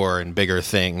doing more and bigger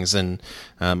things. And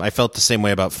I felt the same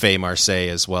way about Faye Marseille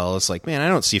as well. It's like, man, I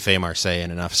don't see Faye Marseille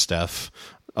in enough stuff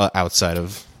outside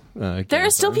of there are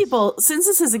still people, since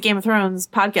this is a Game of Thrones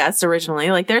podcast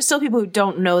originally, like there's still people who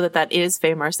don't know that is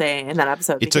Faye Marseille in that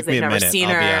episode. It took me a minute, I'll be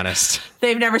honest.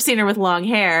 They've never seen her with long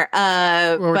hair.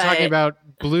 We're talking about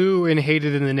Blue and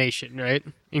Hated in the Nation, right?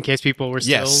 In case people were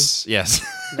still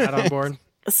not on board.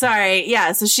 Sorry,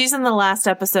 yeah. So she's in the last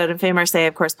episode, and Faye Marseille,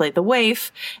 of course, played the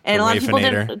waif, and a lot of people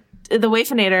didn't. The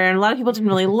Waifinator, and a lot of people didn't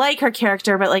really like her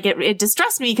character, but like it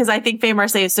distressed me because I think Faye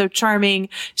Marseille is so charming.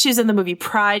 She was in the movie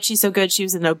Pride. She's so good. She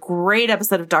was in a great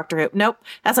episode of Doctor Who. Nope,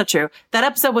 that's not true. That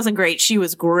episode wasn't great. She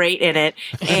was great in it,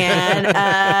 and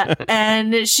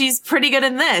and she's pretty good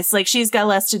in this. Like she's got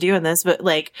less to do in this, but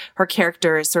like her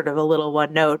character is sort of a little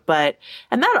one note. But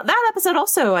and that episode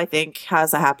also I think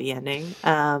has a happy ending.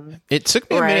 It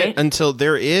took me a minute until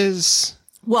there is.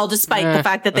 Well, despite the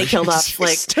fact that they killed off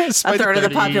like a third of the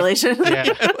population.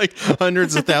 Yeah. Like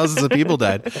hundreds of thousands of people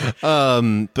died.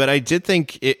 But I did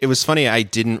think it was funny. I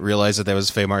didn't realize that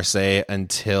was Faye Marseille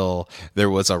until there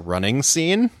was a running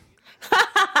scene.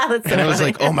 And I was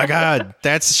like, oh my God,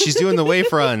 she's doing the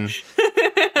Waif run.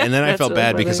 And then I felt really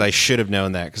bad because I should have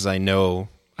known that because I know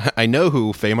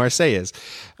who Faye Marseille is.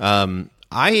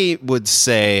 I would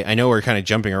say, I know we're kind of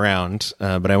jumping around,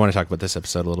 but I want to talk about this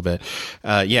episode a little bit.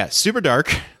 Yeah, super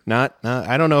dark. Not,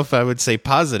 I don't know if I would say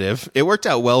positive. It worked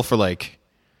out well for I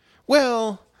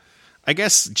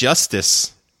guess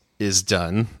justice is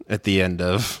done at the end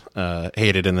of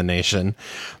Hated in the Nation.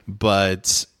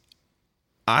 But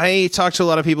I talked to a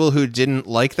lot of people who didn't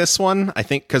like this one. I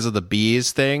think because of the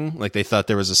bees thing. Like they thought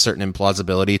there was a certain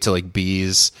implausibility to like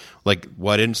bees. Like,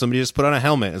 why didn't somebody just put on a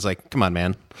helmet? It's like, come on,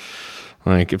 man.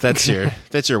 Like if that's your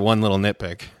one little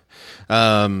nitpick,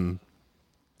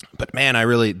 but man, I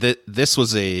really this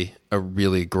was a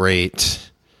really great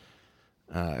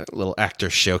little actor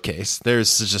showcase.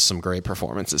 There's just some great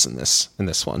performances in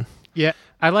this one. Yeah,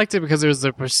 I liked it because it was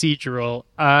a procedural.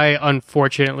 I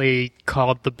unfortunately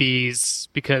called the bees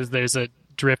because there's a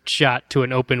drift shot to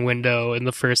an open window in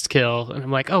the first kill, and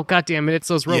I'm like, oh god damn it, it's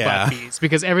those robot bees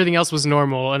because everything else was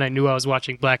normal, and I knew I was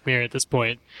watching Black Mirror at this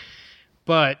point.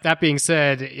 But that being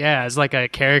said, yeah, it's like a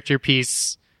character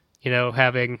piece, I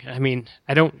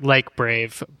don't like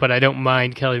Brave, but I don't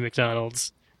mind Kelly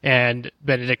MacDonald's and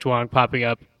Benedict Wong popping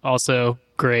up. Also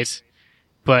great.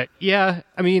 But yeah,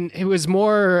 it was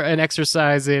more an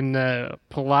exercise in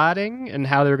plotting and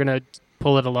how they're going to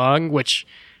pull it along, which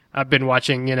I've been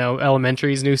watching,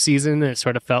 Elementary's new season, and it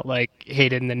sort of felt like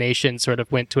Hated in the Nation sort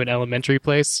of went to an elementary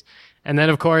place. And then,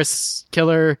 of course,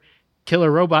 Killer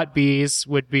Robot Bees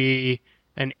would be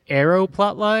an Arrow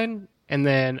plotline, and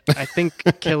then I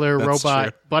think Killer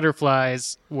Robot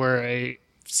Butterflies were a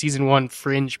season 1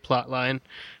 Fringe plotline.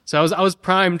 So I was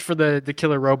primed for the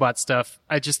Killer Robot stuff.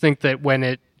 I just think that when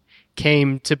it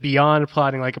came to beyond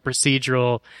plotting like a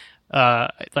procedural,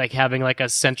 like having like a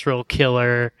central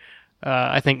killer,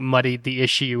 I think muddied the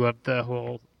issue of the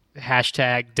whole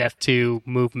hashtag Death2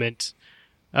 movement.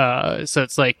 So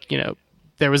it's like,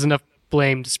 there was enough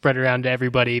blame to spread around to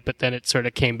everybody, but then it sort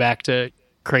of came back to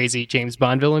crazy James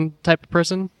Bond villain type of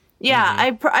person. Yeah,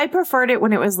 I preferred it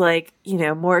when it was like,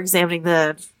 more examining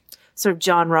the sort of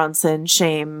John Ronson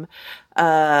shame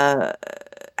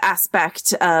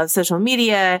aspect of social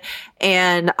media.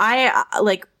 And I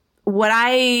like what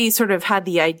I sort of had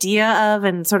the idea of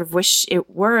and sort of wish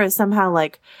it were is somehow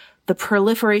like the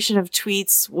proliferation of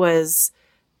tweets was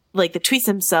like the tweets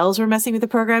themselves were messing with the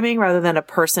programming rather than a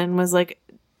person was like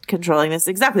controlling this.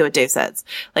 Exactly what Dave says.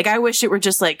 Like, I wish it were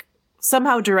just like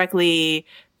somehow directly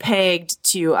pegged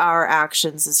to our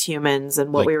actions as humans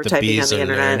and what like we were typing on the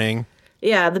internet. Learning.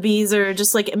 Yeah, the bees are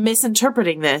just like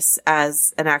misinterpreting this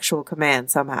as an actual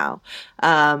command somehow.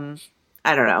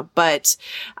 I don't know, but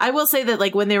I will say that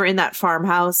like when they were in that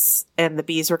farmhouse and the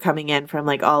bees were coming in from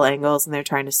like all angles and they're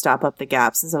trying to stop up the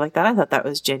gaps and stuff like that, I thought that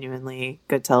was genuinely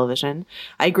good television.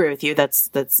 I agree with you. It's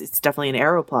definitely an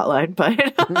Arrow plotline, but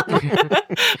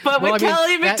with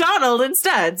Kelly MacDonald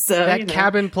instead. So that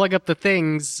cabin plug up the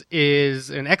things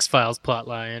is an X-Files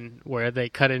plotline where they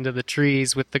cut into the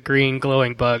trees with the green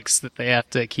glowing bugs that they have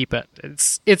to keep it.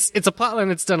 It's a plotline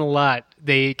that's done a lot.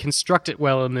 They construct it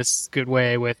well in this good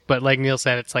way but like Neil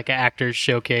said, it's like an actor's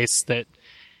showcase that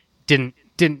didn't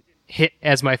hit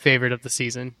as my favorite of the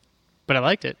season, but I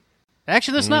liked it.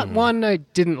 Actually, there's not one I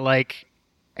didn't like,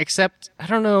 except, I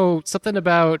don't know, something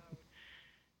about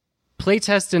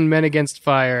Playtest and Men Against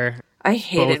Fire. I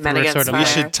hated Men Against Fire. We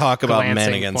should talk about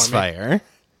Men Against Fire.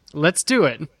 Let's do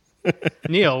it.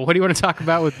 Neil, what do you want to talk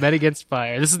about with Men Against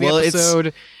Fire? This is the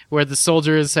episode where the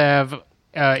soldiers have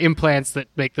implants that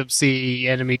make them see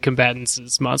enemy combatants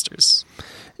as monsters.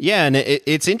 Yeah, and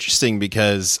it's interesting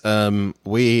because Joanna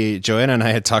and I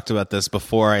had talked about this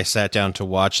before I sat down to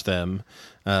watch them,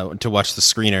 to watch the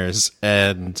screeners,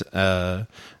 and I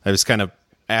was kind of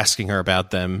asking her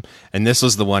about them, and this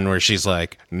was the one where she's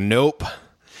like, "Nope."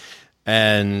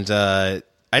 And I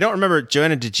don't remember,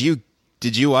 Joanna, did you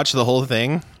watch the whole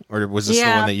thing? Or was this the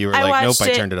one that you were like, nope,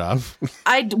 I turned it off?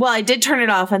 I did turn it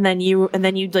off, and then you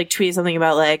like tweeted something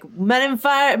about like Men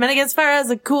Against Fire has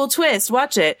a cool twist.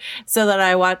 Watch it. So that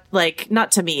I watched, like, not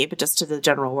to me, but just to the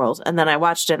general world. And then I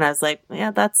watched it, and I was like,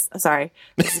 yeah, sorry,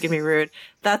 this is gonna be rude.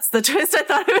 That's the twist I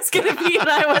thought it was gonna be, and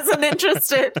I wasn't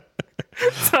interested.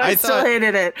 So I still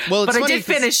hated it. Well, but I did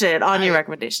finish it on your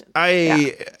recommendation.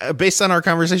 Based on our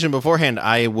conversation beforehand,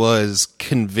 I was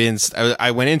convinced.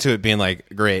 I went into it being like,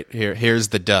 great, here's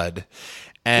the dud.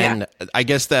 And I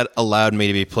guess that allowed me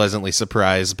to be pleasantly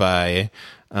surprised by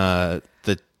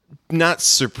not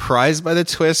surprised by the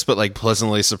twist, but like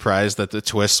pleasantly surprised that the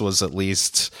twist was at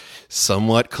least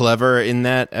somewhat clever in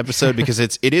that episode, because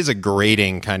it is a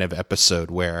grating kind of episode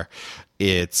where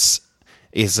it's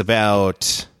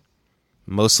about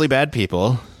mostly bad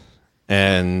people,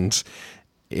 and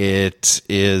they're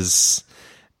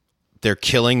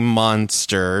killing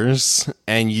monsters,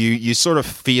 and you sort of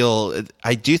feel.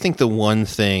 I do think the one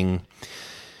thing,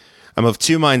 I'm of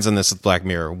two minds on this with Black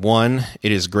Mirror. One,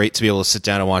 it is great to be able to sit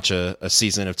down and watch a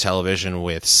season of television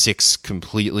with 6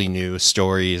 completely new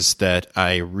stories that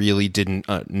I really didn't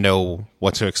know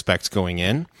what to expect going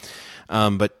in.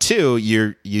 But two,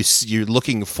 you're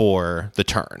looking for the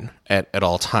turn at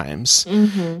all times.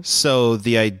 Mm-hmm. So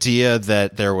the idea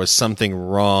that there was something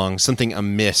wrong, something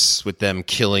amiss with them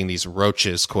killing these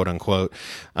roaches, quote unquote,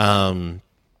 I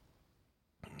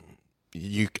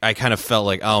kind of felt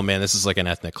like, oh man, this is like an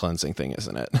ethnic cleansing thing,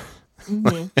 isn't it?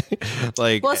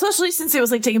 Mm-hmm. Well, especially since it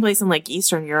was like taking place in like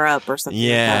Eastern Europe or something like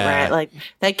that, right? Like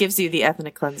that gives you the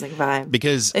ethnic cleansing vibe,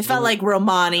 because it felt like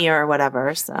Romani or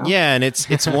whatever. So yeah, and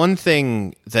it's one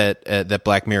thing that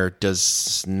Black Mirror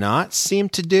does not seem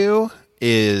to do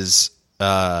is it's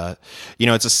a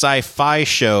sci-fi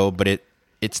show, but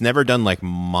it's never done like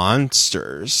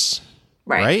monsters,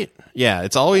 right? Yeah,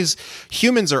 it's always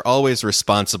humans are always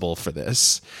responsible for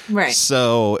this. Right.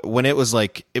 So when it was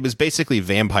basically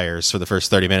vampires for the first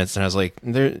 30 minutes, and I was like,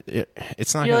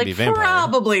 it's not going to be vampires.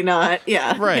 Probably not.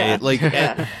 Yeah. Right. Yeah. Like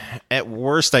at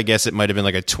worst, I guess it might have been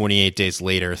like a 28 days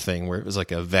later thing where it was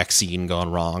like a vaccine gone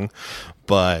wrong.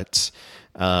 But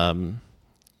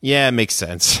it makes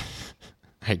sense.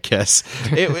 I guess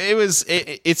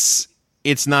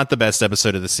it's not the best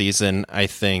episode of the season, I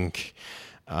think.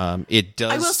 It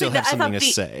does still have something to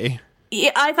say.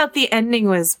 Yeah, I thought the ending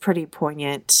was pretty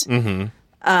poignant.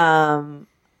 Mm-hmm.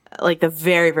 Like the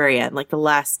very, very end, like the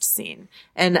last scene.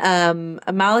 And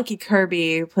Malachi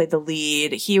Kirby, who played the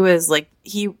lead, he was like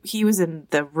he was in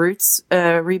the Roots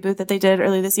reboot that they did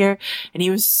earlier this year, and he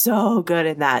was so good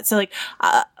in that. So like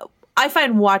I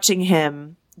find watching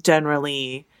him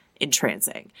generally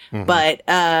entrancing. Mm-hmm. But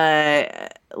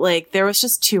like there was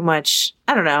just too much,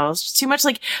 I don't know, it was just too much.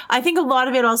 Like I think a lot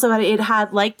of it also it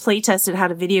had like playtest, it had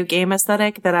a video game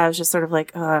aesthetic that I was just sort of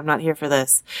like, oh, I'm not here for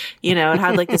this. It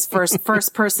had like this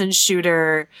first person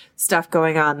shooter stuff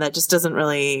going on that just doesn't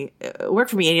really work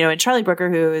for me. And Charlie Brooker,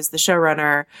 who is the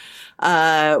showrunner,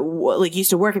 like used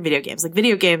to work in video games. Like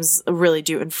video games really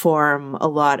do inform a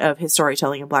lot of his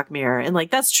storytelling in Black Mirror. And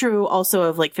like that's true also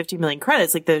of like 50 Million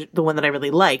Credits, like the one that I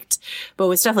really liked. But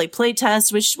with stuff like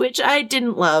playtest, which I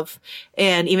didn't love.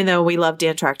 And even though we love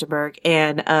Dan Trachtenberg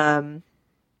and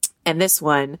this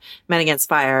one, Men Against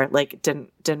Fire, like didn't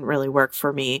really work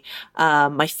for me.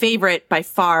 My favorite by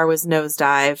far was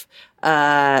Nosedive.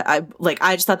 I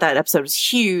just thought that episode was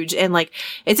huge. And like,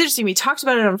 it's interesting. We talked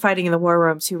about it on Fighting in the War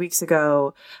Room 2 weeks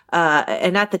ago.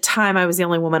 And at the time I was the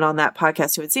only woman on that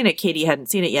podcast who had seen it. Katie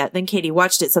hadn't seen it yet. Then Katie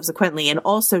watched it subsequently and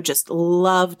also just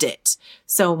loved it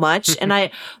so much. And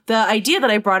the idea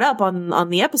that I brought up on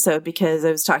the episode, because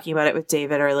I was talking about it with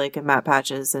David Ehrlich and Matt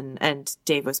Patches, and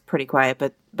Dave was pretty quiet,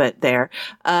 but there,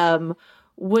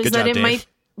 was Good that job, it Dave. might,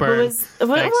 Burn.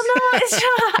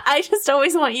 I just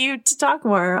always want you to talk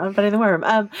more on Fighting the War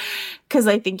Room, because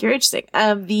I think you're interesting.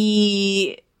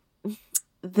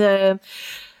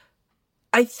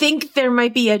 I think there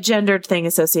might be a gendered thing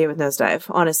associated with Nosedive,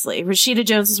 honestly. Rashida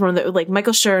Jones is one of the, like,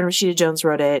 Michael Schur and Rashida Jones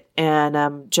wrote it,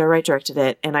 and Joe Wright directed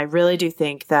it, and I really do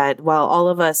think that while all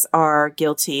of us are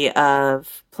guilty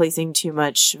of placing too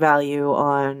much value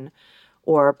on,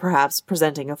 or perhaps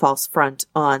presenting a false front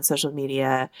on social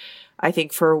media, I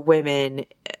think for women,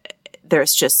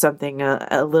 there's just something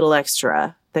a little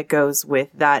extra that goes with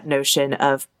that notion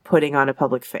of putting on a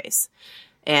public face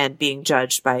and being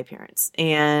judged by appearance.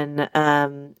 And,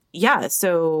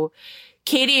 so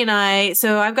Katie and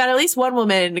I've got at least one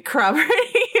woman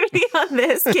corroborating me on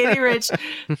this. Katie Rich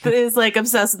is like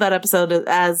obsessed with that episode,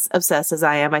 as obsessed as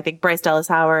I am. I think Bryce Dallas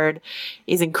Howard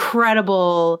is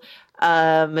incredible.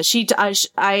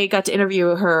 I got to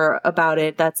interview her about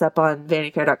it. That's up on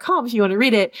vanityfair.com if you want to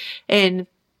read it. And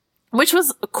which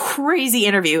was a crazy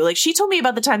interview. Like, she told me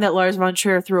about the time that Lars von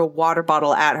Trier threw a water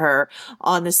bottle at her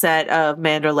on the set of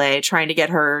Manderley, trying to get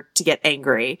her to get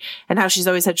angry, and how she's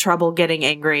always had trouble getting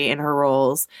angry in her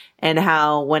roles, and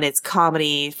how when it's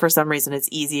comedy, for some reason, it's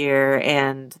easier,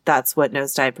 and that's what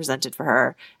Nosedive presented for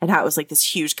her, and how it was like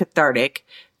this huge cathartic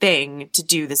thing to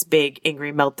do this big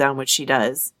angry meltdown, which she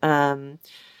does.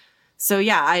 So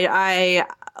yeah,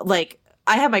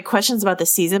 I have my questions about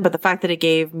this season, but the fact that it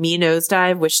gave me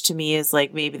Nosedive, which to me is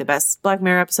like maybe the best Black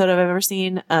Mirror episode I've ever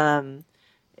seen,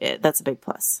 that's a big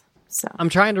plus. So I'm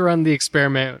trying to run the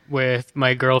experiment with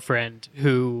my girlfriend,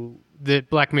 who the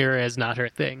Black Mirror is not her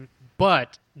thing,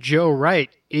 but Joe Wright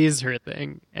is her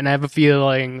thing, and I have a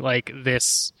feeling like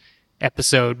this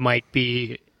episode might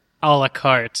be a la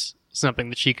carte something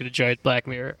that she could enjoy with Black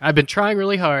Mirror. I've been trying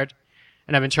really hard,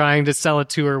 and I've been trying to sell it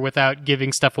to her without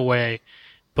giving stuff away,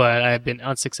 but I've been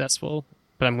unsuccessful.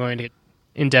 But I'm going to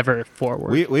endeavor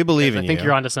forward. We believe in you. I think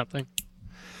you're onto something.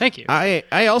 Thank you.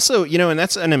 I also, and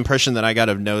that's an impression that I got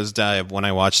of Nosedive when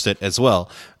I watched it as well.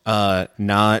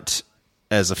 Not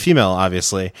as a female,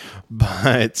 obviously,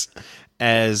 but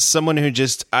as someone who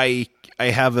just, I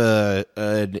have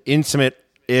an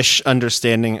intimate-ish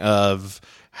understanding of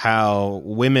how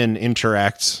women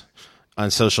interact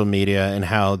on social media and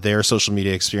how their social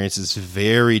media experience is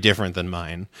very different than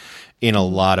mine in a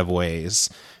lot of ways.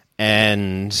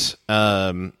 And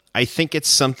I think it's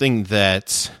something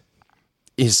that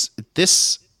is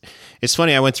this. It's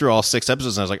funny, I went through all 6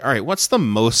 episodes and I was like, all right, what's the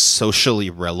most socially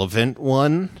relevant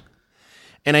one?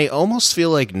 And I almost feel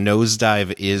like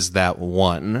Nosedive is that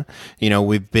one.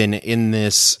 We've been in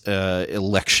this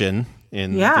election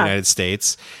in the United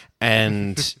States,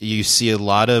 and you see a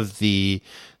lot of the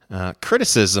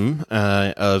criticism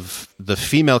of the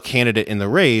female candidate in the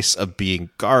race of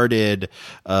being guarded,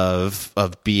 of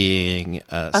being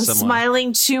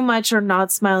smiling too much or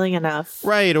not smiling enough,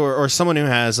 right? Or someone who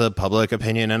has a public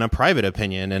opinion and a private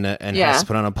opinion and has to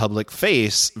put on a public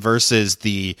face, versus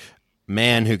the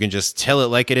man who can just tell it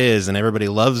like it is and everybody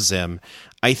loves him.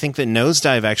 I think that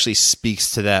Nosedive actually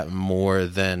speaks to that more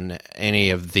than any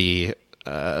of the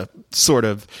sort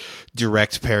of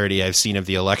direct parody I've seen of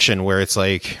the election, where it's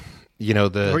like,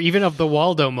 or even of the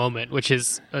Waldo moment, which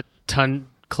is a ton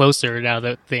closer now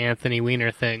that the Anthony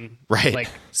Weiner thing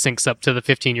syncs up to the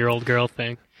 15-year-old girl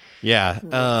thing. Yeah.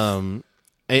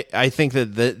 I think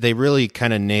that they really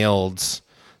kind of nailed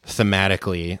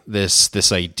thematically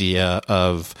this idea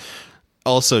of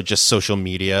also just social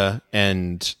media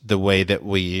and the way that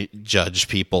we judge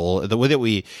people, the way that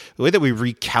we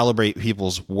recalibrate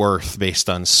people's worth based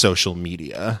on social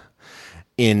media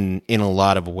in a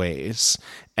lot of ways.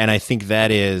 And I think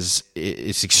that it's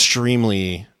an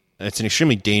extremely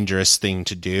dangerous thing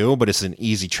to do, but it's an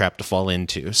easy trap to fall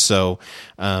into. So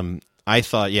I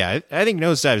thought, I think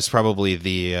Nosedive is probably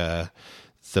the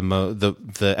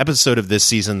episode of this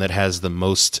season that has the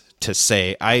most to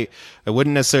say. I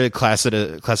wouldn't necessarily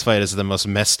classify it as the most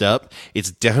messed up. It's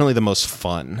definitely the most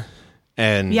fun.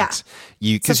 And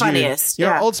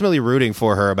you're ultimately rooting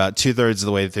for her about 2/3 of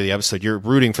the way through the episode. You're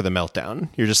rooting for the meltdown.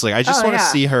 You're just like, I just want to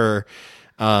see her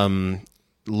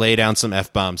lay down some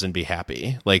F-bombs and be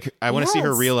happy. Like, I want to see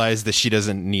her realize that she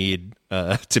doesn't need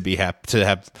to be happy, to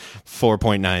have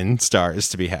 4.9 stars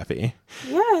to be happy.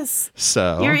 Yes.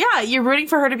 So you're rooting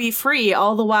for her to be free,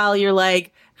 all the while you're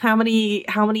like, how many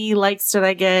likes did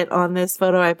I get on this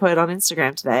photo I put on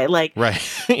Instagram today? Like, right.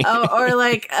 or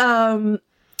like, as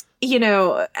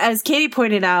Katie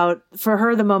pointed out, for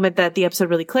her, the moment that the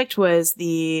episode really clicked was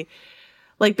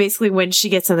basically when she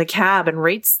gets in the cab and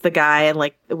rates the guy, and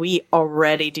like, we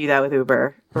already do that with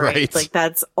Uber, right? Like,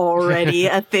 that's already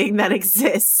a thing that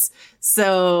exists.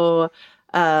 So,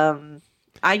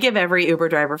 I give every Uber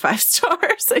driver 5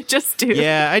 stars. I just do.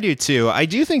 Yeah, I do too. I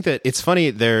do think that it's funny.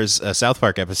 There's a South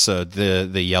Park episode,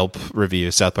 the Yelp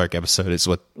review South Park episode is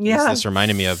what this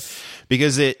reminded me of,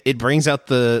 because it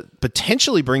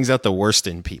potentially brings out the worst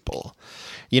in people.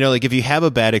 Like, if you have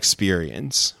a bad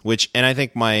experience, and I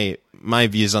think my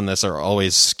views on this are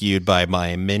always skewed by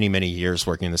my many, many years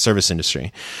working in the service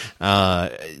industry.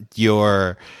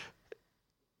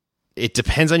 It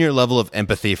depends on your level of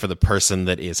empathy for the person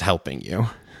that is helping you.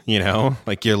 You know,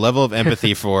 like your level of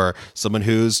empathy for someone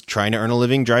who's trying to earn a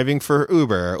living driving for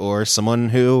Uber, or someone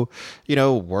who, you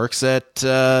know, works at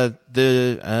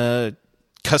the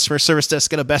customer service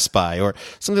desk at a Best Buy or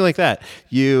something like that.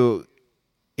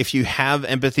 If you have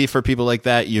empathy for people like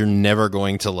that, you're never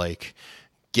going to like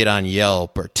get on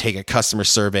Yelp or take a customer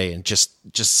survey and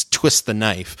just twist the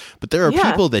knife. But there are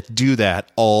people that do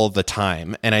that all the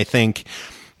time. And I think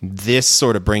this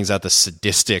sort of brings out the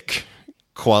sadistic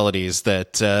qualities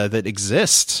that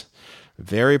exist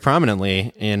very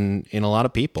prominently in a lot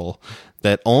of people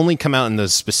that only come out in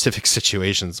those specific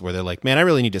situations where they're like, man, I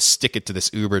really need to stick it to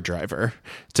this Uber driver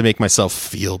to make myself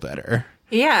feel better.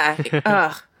 Yeah.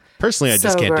 Ugh. Personally, I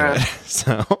just can't do it.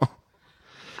 So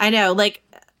I know, like,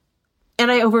 and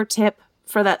I overtip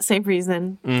for that same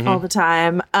reason all the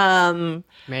time. Man,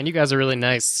 you guys are really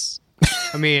nice.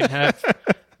 I mean,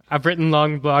 I've written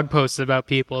long blog posts about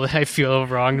people that I feel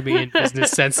wronged me in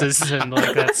business senses, and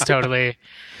like that's totally.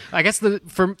 I guess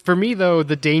for me though,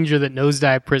 the danger that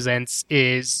Nosedive presents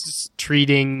is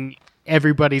treating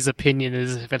everybody's opinion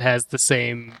as if it has the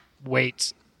same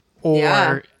weight,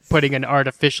 or putting an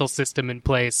artificial system in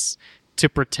place to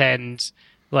pretend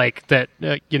like that,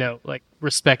 you know, like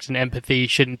respect and empathy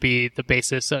shouldn't be the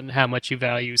basis on how much you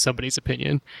value somebody's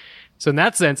opinion. So in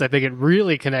that sense, I think it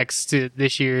really connects to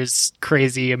this year's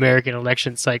crazy American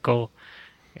election cycle,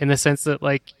 in the sense that,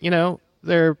 like, you know,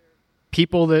 there are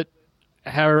people that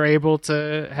are able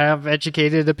to have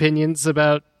educated opinions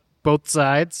about both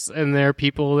sides, and there are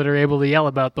people that are able to yell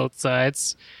about both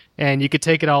sides, and you could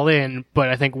take it all in, but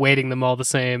I think weighting them all the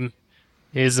same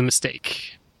is a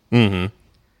mistake. Mm-hmm.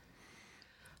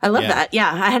 I love that.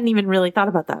 Yeah, I hadn't even really thought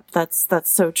about that. That's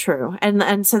so true.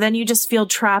 And so then you just feel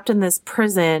trapped in this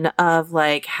prison of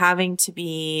like having to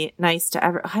be nice to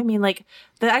everyone. I mean, like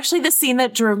the scene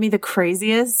that drove me the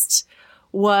craziest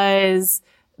was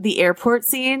the airport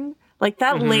scene. Like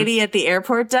that lady at the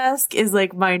airport desk is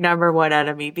like my number one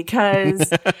enemy,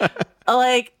 because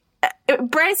like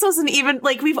Bryce wasn't even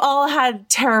like, we've all had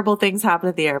terrible things happen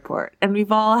at the airport, and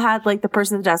we've all had like the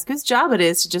person at the desk whose job it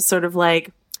is to just sort of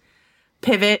like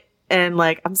pivot and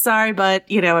like, I'm sorry, but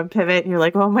you know, and pivot, and you're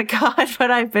like, oh my God, but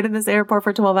I've been in this airport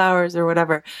for 12 hours or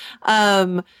whatever.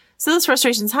 So those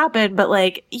frustrations happen, but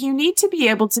like, you need to be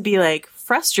able to be like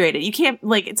frustrated. You can't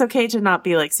like, it's okay to not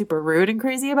be like super rude and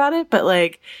crazy about it, but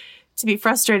like to be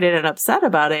frustrated and upset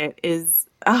about it is,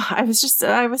 I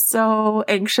was so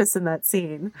anxious in that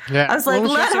scene. Yeah. I was like,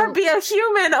 let her be a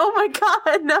human. Oh my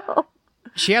God, no.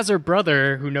 She has her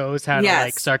brother who knows how to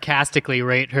like sarcastically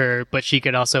rate her, but she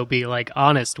could also be like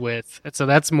honest with. And so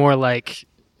that's more like,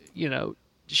 you know,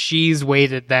 she's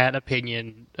weighted that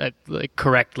opinion like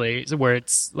correctly, where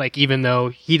it's like, even though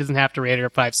he doesn't have to rate her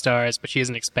 5 stars, but she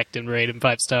doesn't expect him to rate him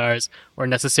 5 stars or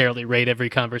necessarily rate every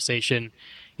conversation.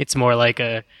 It's more like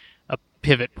a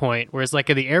pivot point. Whereas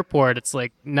like at the airport, it's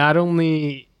like, not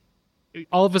only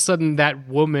all of a sudden that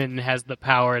woman has the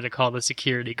power to call the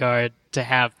security guard to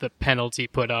have the penalty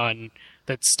put on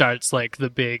that starts like the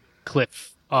big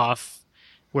cliff off,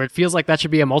 where it feels like that should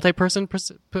be a multi-person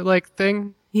like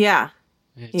thing. Yeah.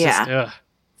 It's just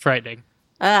frightening.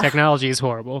 Technology is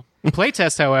horrible.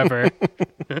 Playtest, however.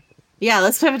 Yeah,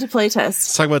 let's pivot to playtest.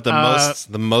 Let's talk about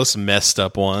the most messed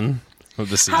up one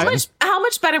of the season. How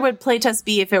much better would playtest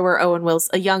be if it were Owen Wilson,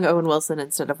 a young Owen Wilson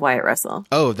instead of Wyatt Russell?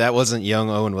 Oh, that wasn't young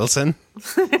Owen Wilson?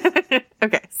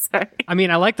 Okay, sorry. I mean,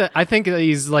 I like that. I think that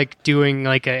he's like doing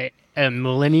like a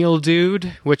millennial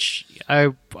dude, which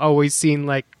I've always seen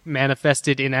like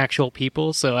manifested in actual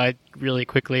people. So I really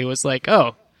quickly was like,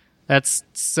 oh, that's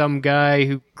some guy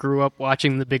who grew up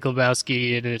watching The Big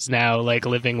Lebowski and is now like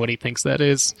living what he thinks that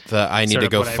is. The I need to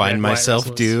go find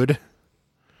myself dude.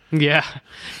 Yeah,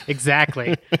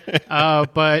 exactly.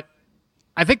 But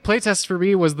I think playtest for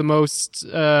me was the most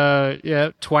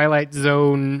Twilight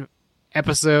Zone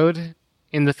episode,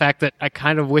 in the fact that I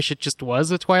kind of wish it just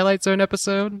was a Twilight Zone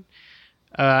episode.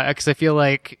 Because I feel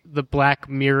like the Black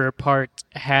Mirror part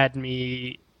had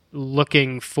me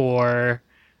looking for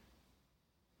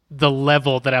the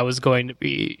level that I was going to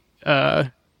be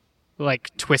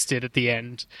like twisted at the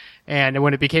end. And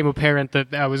when it became apparent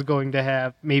that I was going to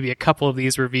have maybe a couple of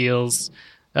these reveals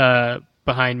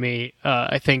behind me,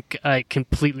 I think I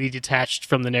completely detached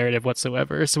from the narrative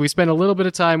whatsoever. So we spent a little bit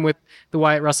of time with the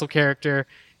Wyatt Russell character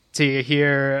to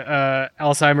hear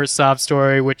Alzheimer's sob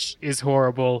story, which is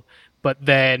horrible, but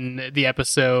then the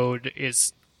episode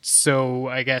is so,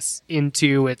 I guess,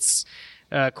 into its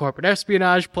corporate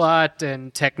espionage plot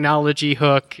and technology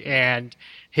hook and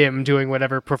him doing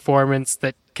whatever performance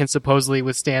that can supposedly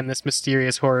withstand this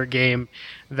mysterious horror game,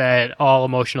 that all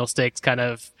emotional stakes kind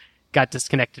of got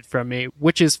disconnected from me,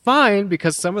 which is fine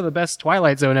because some of the best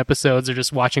Twilight Zone episodes are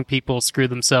just watching people screw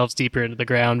themselves deeper into the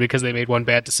ground because they made one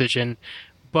bad decision.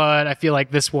 But I feel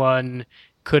like this one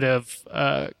could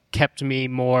have kept me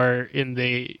more in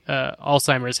the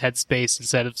Alzheimer's headspace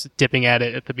instead of dipping at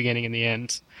it at the beginning and the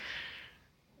end.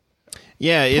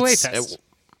 Yeah, it's...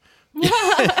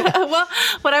 Well,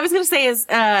 what I was going to say is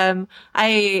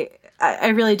I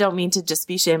really don't mean to just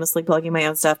be shamelessly plugging my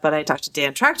own stuff, but I talked to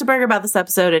Dan Trachtenberg about this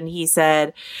episode, and he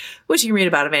said, which you can read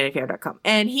about at vanityfair.com,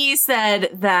 and he said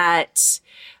that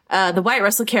the Wyatt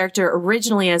Russell character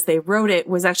originally, as they wrote it,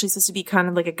 was actually supposed to be kind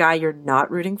of like a guy you're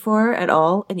not rooting for at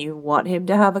all, and you want him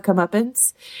to have a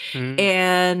comeuppance.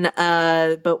 And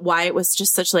but Wyatt was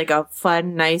just such like a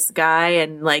fun, nice guy,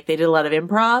 and like they did a lot of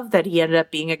improv that he ended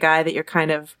up being a guy that you're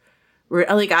kind of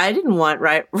like, I didn't want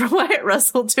Wyatt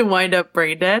Russell to wind up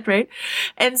brain dead, right?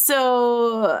 And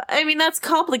so, I mean, that's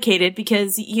complicated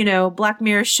because, you know, Black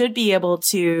Mirror should be able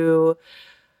to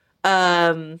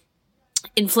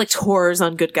inflict horrors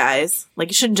on good guys. Like,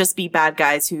 it shouldn't just be bad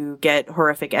guys who get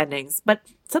horrific endings. But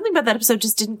something about that episode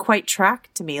just didn't quite track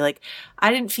to me. Like, I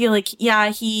didn't feel like, yeah,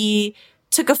 he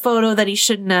took a photo that he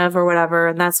shouldn't have or whatever,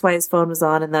 and that's why his phone was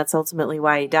on, and that's ultimately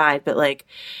why he died. But, like,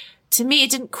 to me,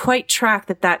 it didn't quite track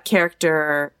that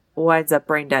character winds up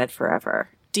brain dead forever.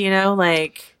 Do you know?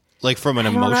 Like from an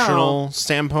emotional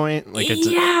standpoint? Like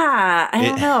I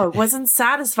don't know. It wasn't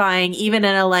satisfying even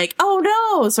in a like, oh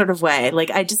no sort of way.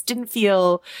 Like I just didn't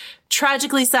feel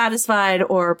tragically satisfied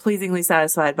or pleasingly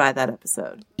satisfied by that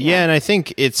episode. Yeah, and I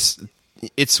think it's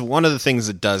one of the things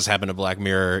that does happen to Black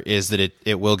Mirror is that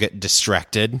it will get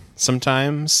distracted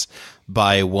sometimes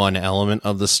by one element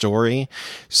of the story.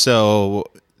 So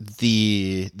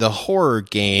the horror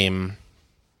game,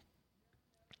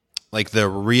 like the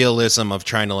realism of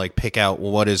trying to like pick out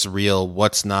what is real,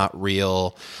 what's not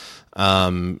real,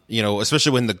 you know,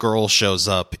 especially when the girl shows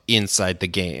up inside the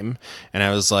game. And I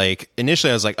was like,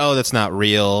 initially I was like, oh, that's not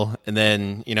real. And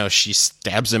then, you know, she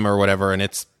stabs him or whatever and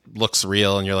it looks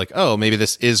real. And you're like, oh, maybe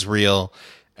this is real.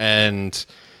 And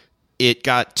it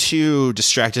got too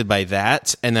distracted by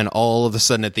that. And then all of a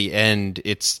sudden at the end,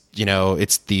 it's, you know,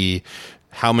 it's the,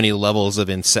 how many levels of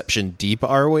Inception deep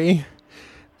are we?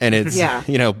 And it's,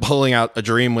 you know, pulling out a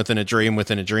dream within a dream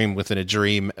within a dream within a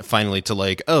dream, finally to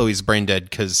like, oh, he's brain dead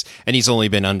and he's only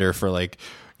been under for like,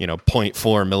 you know, 0.4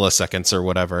 milliseconds or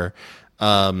whatever.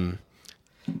 I feel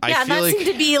that like, seemed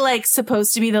to be like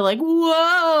supposed to be the like,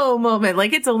 whoa moment.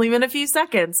 Like it's only been a few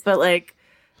seconds, but like,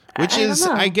 which is,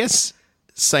 I guess,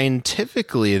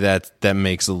 scientifically that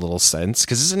makes a little sense.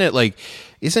 Because isn't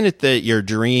it that your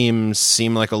dreams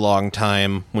seem like a long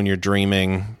time when you're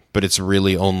dreaming, but it's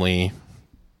really only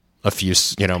a few,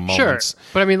 you know, moments. Sure.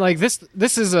 But I mean, like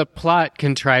this is a plot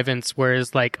contrivance,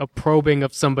 whereas like a probing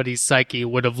of somebody's psyche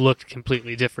would have looked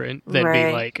completely different than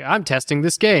be like, I'm testing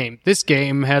this game. This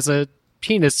game has a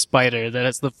penis spider that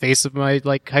has the face of my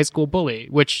like high school bully,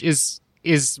 which is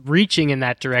reaching in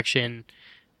that direction,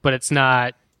 but it's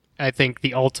not, I think,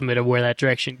 the ultimate of where that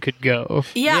direction could go.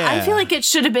 Yeah. I feel like it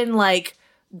should have been like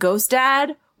Ghost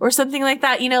Dad or something like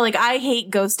that. You know, like I hate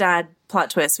Ghost Dad plot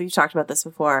twists. We've talked about this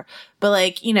before, but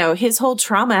like, you know, his whole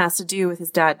trauma has to do with his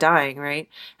dad dying, right?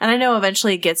 And I know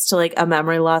eventually it gets to like a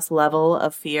memory loss level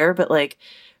of fear, but like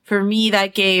for me,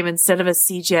 that game, instead of a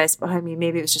CGI, I mean,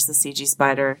 maybe it was just the CG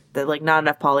spider that like not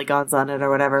enough polygons on it or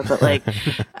whatever, but like,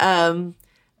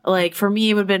 like for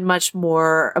me, it would have been much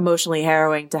more emotionally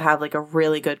harrowing to have like a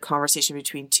really good conversation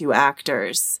between two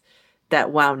actors that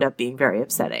wound up being very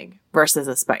upsetting versus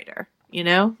a spider, you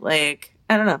know? Like,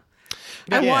 I don't know.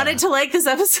 I wanted to like this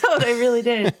episode. I really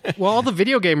did. Well, all the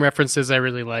video game references I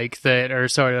really like that are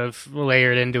sort of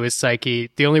layered into his psyche.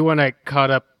 The only one I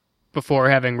caught up before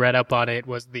having read up on it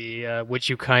was the Would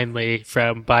You Kindly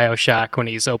from BioShock when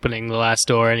he's opening the last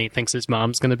door and he thinks his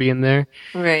mom's going to be in there.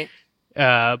 Right.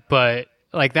 But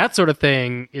like that sort of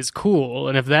thing is cool.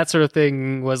 And if that sort of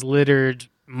thing was littered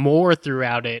more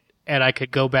throughout it and I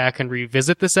could go back and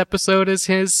revisit this episode as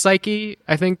his psyche,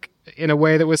 I think in a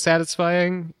way that was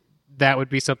satisfying, that would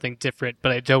be something different,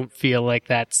 but I don't feel like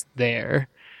that's there.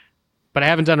 But I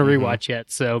haven't done a rewatch yet,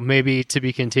 so maybe to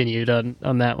be continued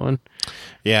on that one.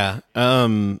 Yeah.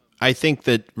 I think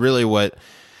that really what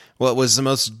was the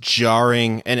most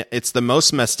jarring, and it's the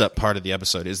most messed up part of the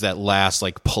episode, is that last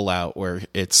like pull out where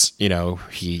it's, you know,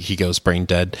 he goes brain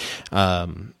dead.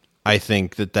 I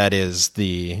think that is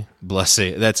the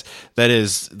blessing. That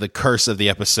is the curse of the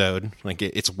episode. Like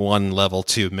it's one level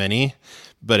too many.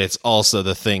 But it's also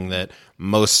the thing that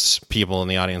most people in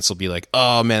the audience will be like,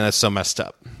 "Oh man, that's so messed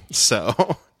up."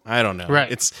 So I don't know.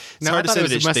 Right? It's hard to say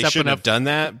that they shouldn't have done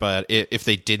that. But if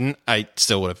they didn't, I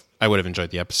would have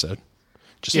enjoyed the episode.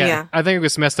 Just Yeah. I think it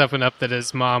was messed up enough that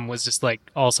his mom was just like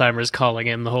Alzheimer's calling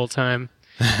him the whole time.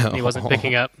 And he wasn't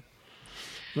picking up.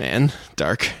 man,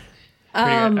 dark. Pretty good.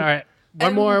 All right,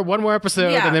 one more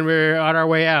episode, yeah. and then we're on our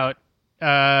way out.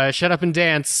 Shut Up and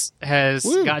Dance has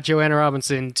got Joanna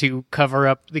Robinson to cover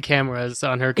up the cameras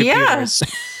on her computers.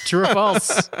 True or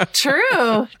false?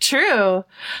 True.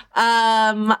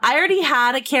 I already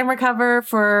had a camera cover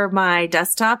for my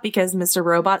desktop because Mr.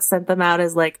 Robot sent them out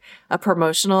as like a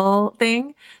promotional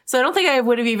thing. So I don't think I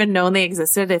would have even known they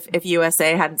existed if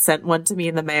USA hadn't sent one to me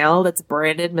in the mail that's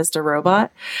branded Mr.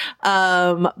 Robot.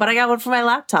 But I got one for my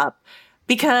laptop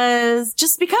because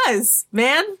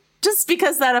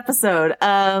that episode.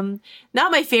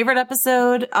 Not my favorite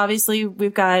episode. Obviously,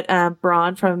 we've got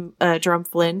Bronn from Jerome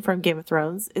Flynn from Game of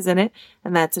Thrones is in it,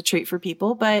 and that's a treat for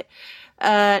people. But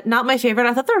not my favorite.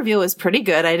 I thought the reveal was pretty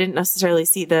good. I didn't necessarily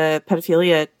see the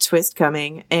pedophilia twist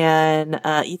coming, and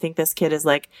you think this kid is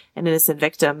like an innocent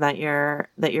victim that you're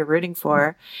rooting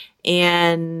for,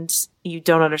 and you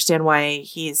don't understand why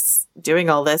he's doing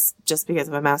all this just because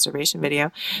of a masturbation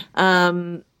video.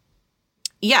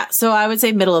 Yeah, so I would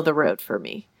say middle of the road for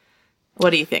me. What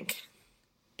do you think?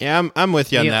 Yeah, I'm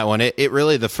with you on that one. It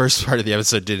really, the first part of the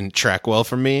episode didn't track well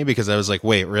for me because I was like,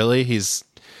 wait, really? He's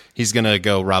gonna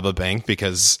go rob a bank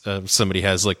because somebody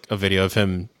has like a video of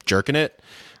him jerking it?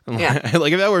 Yeah.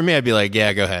 Like if that were me, I'd be like,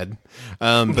 yeah, go ahead.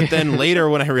 But then later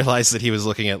when I realized that he was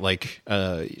looking at like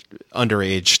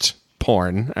underage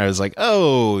porn, I was like,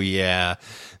 oh yeah,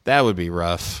 that would be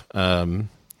rough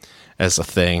as a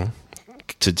thing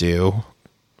to do.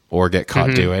 Or get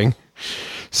caught doing.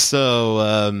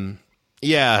 So,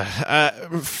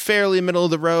 fairly middle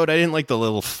of the road. I didn't like the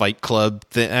little fight club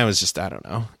thing. I was just, I don't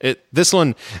know. This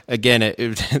one, again,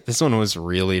 this one was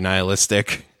really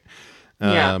nihilistic.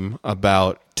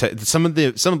 About some of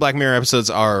the Black Mirror episodes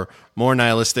are more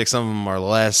nihilistic, some of them are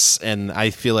less, and I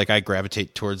feel like I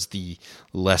gravitate towards the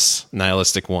less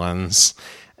nihilistic ones.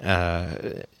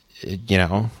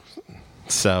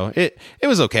 So it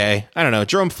was okay. I don't know.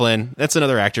 Jerome Flynn, that's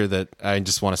another actor that I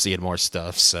just want to see in more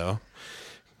stuff. So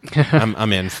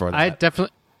I'm in for that. I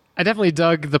definitely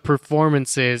dug the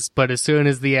performances, but as soon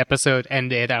as the episode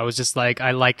ended, I was just like,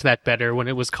 I liked that better when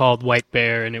it was called White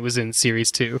Bear and it was in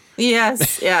series 2.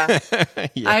 Yes, yeah.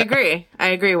 Yeah. I agree.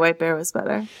 White Bear was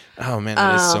better. Oh man,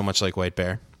 that is so much like White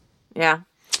Bear. Yeah.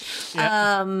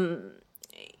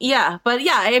 Yeah, but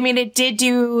yeah, I mean, it did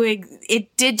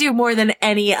do more than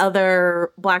any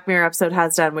other Black Mirror episode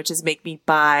has done, which is make me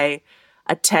buy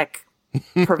a tech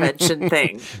prevention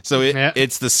thing. So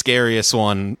it's the scariest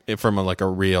one from a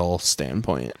real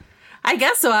standpoint. I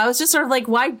guess so. I was just sort of like,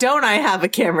 why don't I have a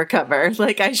camera cover?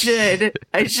 Like I should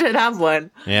have one.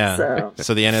 Yeah.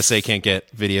 So the NSA can't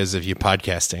get videos of you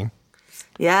podcasting.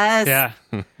 Yes. Yeah.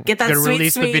 Get that Gonna sweet,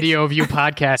 release sweet. the video of you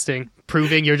podcasting,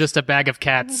 proving you're just a bag of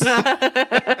cats.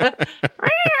 Yeah.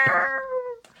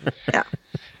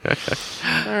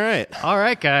 All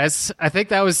right, guys. I think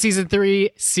that was season 3,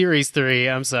 series 3.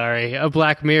 I'm sorry, of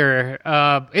Black Mirror.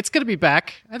 It's gonna be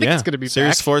back. I think it's gonna be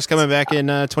Series back. 4 is coming back in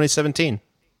 2017.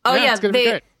 Oh Yeah, yeah, it's gonna be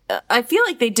great. I feel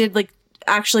like they did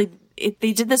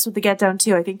they did this with the Get Down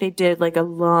too. I think they did like a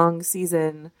long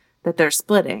season that they're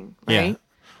splitting, right? Yeah.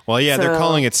 Well, yeah, they're So-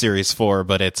 calling it Series 4,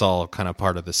 but it's all kind of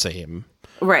part of the same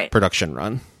Right. production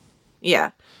run.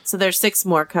 Yeah. So there's 6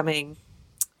 more coming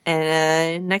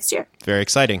next year. Very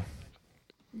exciting.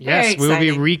 Yes, Very we will be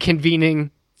exciting. reconvening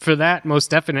for that most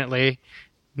definitely.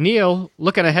 Neil,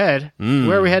 looking ahead,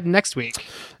 where are we heading next week?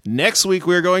 Next week,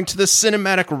 we're going to the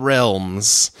cinematic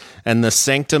realms and the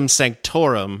Sanctum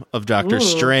Sanctorum of Doctor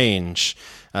Strange.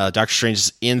 Doctor Strange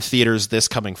is in theaters this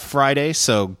coming Friday,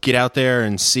 so get out there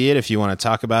and see it if you want to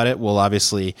talk about it. We'll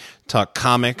obviously talk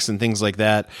comics and things like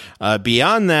that.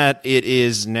 Beyond that, it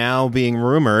is now being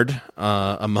rumored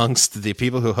amongst the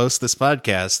people who host this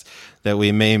podcast that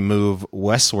we may move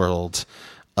Westworld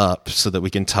up so that we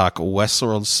can talk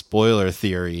Westworld spoiler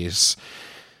theories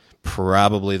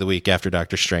probably the week after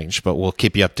Doctor Strange, but we'll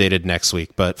keep you updated next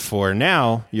week. But for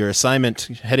now, your assignment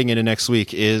heading into next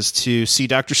week is to see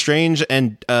Doctor Strange.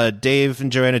 And Dave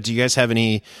and Joanna, do you guys have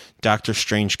any Doctor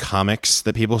Strange comics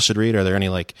that people should read? Are there any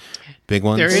big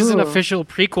ones? There is an Ooh. official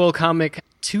prequel comic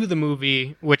to the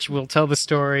movie, which will tell the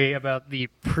story about the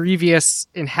previous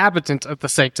inhabitant of the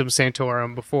Sanctum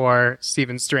Sanctorum before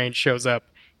Stephen Strange shows up,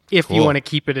 if you Cool. want to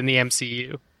keep it in the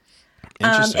MCU.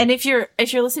 Interesting. And if you're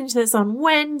listening to this on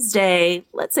Wednesday,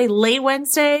 let's say late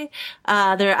Wednesday,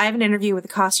 I have an interview with the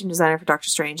costume designer for Doctor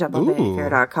Strange on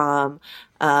BumbleBearFair.com.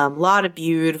 A lot of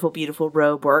beautiful, beautiful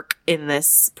robe work in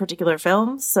this particular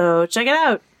film, so check it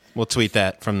out. We'll tweet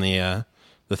that from the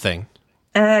thing,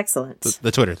 Excellent.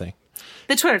 the Twitter thing.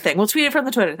 The Twitter thing. We'll tweet it from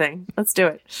the Twitter thing. Let's do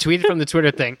it. Tweet it from the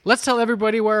Twitter thing. Let's tell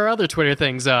everybody where our other Twitter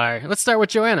things are. Let's start with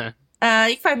Joanna.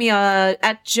 You can find me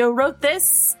at Joe Wrote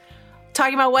This,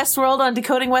 talking about Westworld on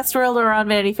Decoding Westworld or on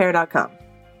VanityFair.com.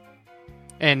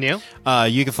 And Neil?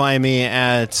 You can find me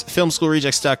at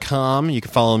filmschoolrejects.com. You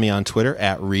can follow me on Twitter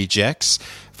at Rejects.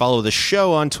 Follow the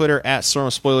show on Twitter at Storm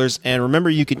of Spoilers. And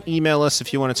remember, you can email us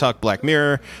if you want to talk Black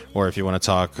Mirror or if you want to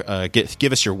talk,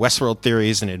 give us your Westworld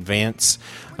theories in advance.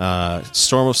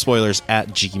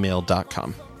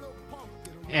 stormofspoilers@gmail.com.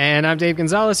 And I'm Dave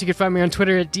Gonzalez. You can find me on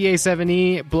Twitter at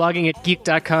DA7E, blogging at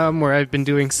geek.com, where I've been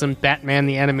doing some Batman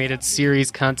the Animated Series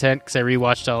content because I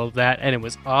rewatched all of that and it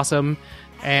was awesome.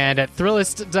 And at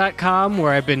Thrillist.com,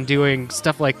 where I've been doing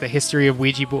stuff like the history of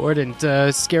Ouija board and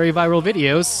scary viral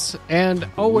videos. And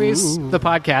always the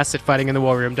podcast at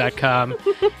fightinginthewarroom.com.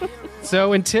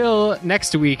 So until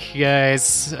next week,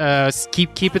 guys,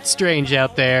 keep it strange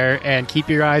out there and keep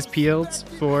your eyes peeled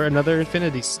for another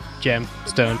Infinity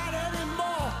Gemstone.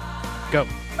 Go.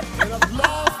 And I've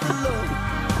lost the love,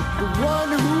 the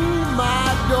one whom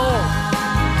I adore.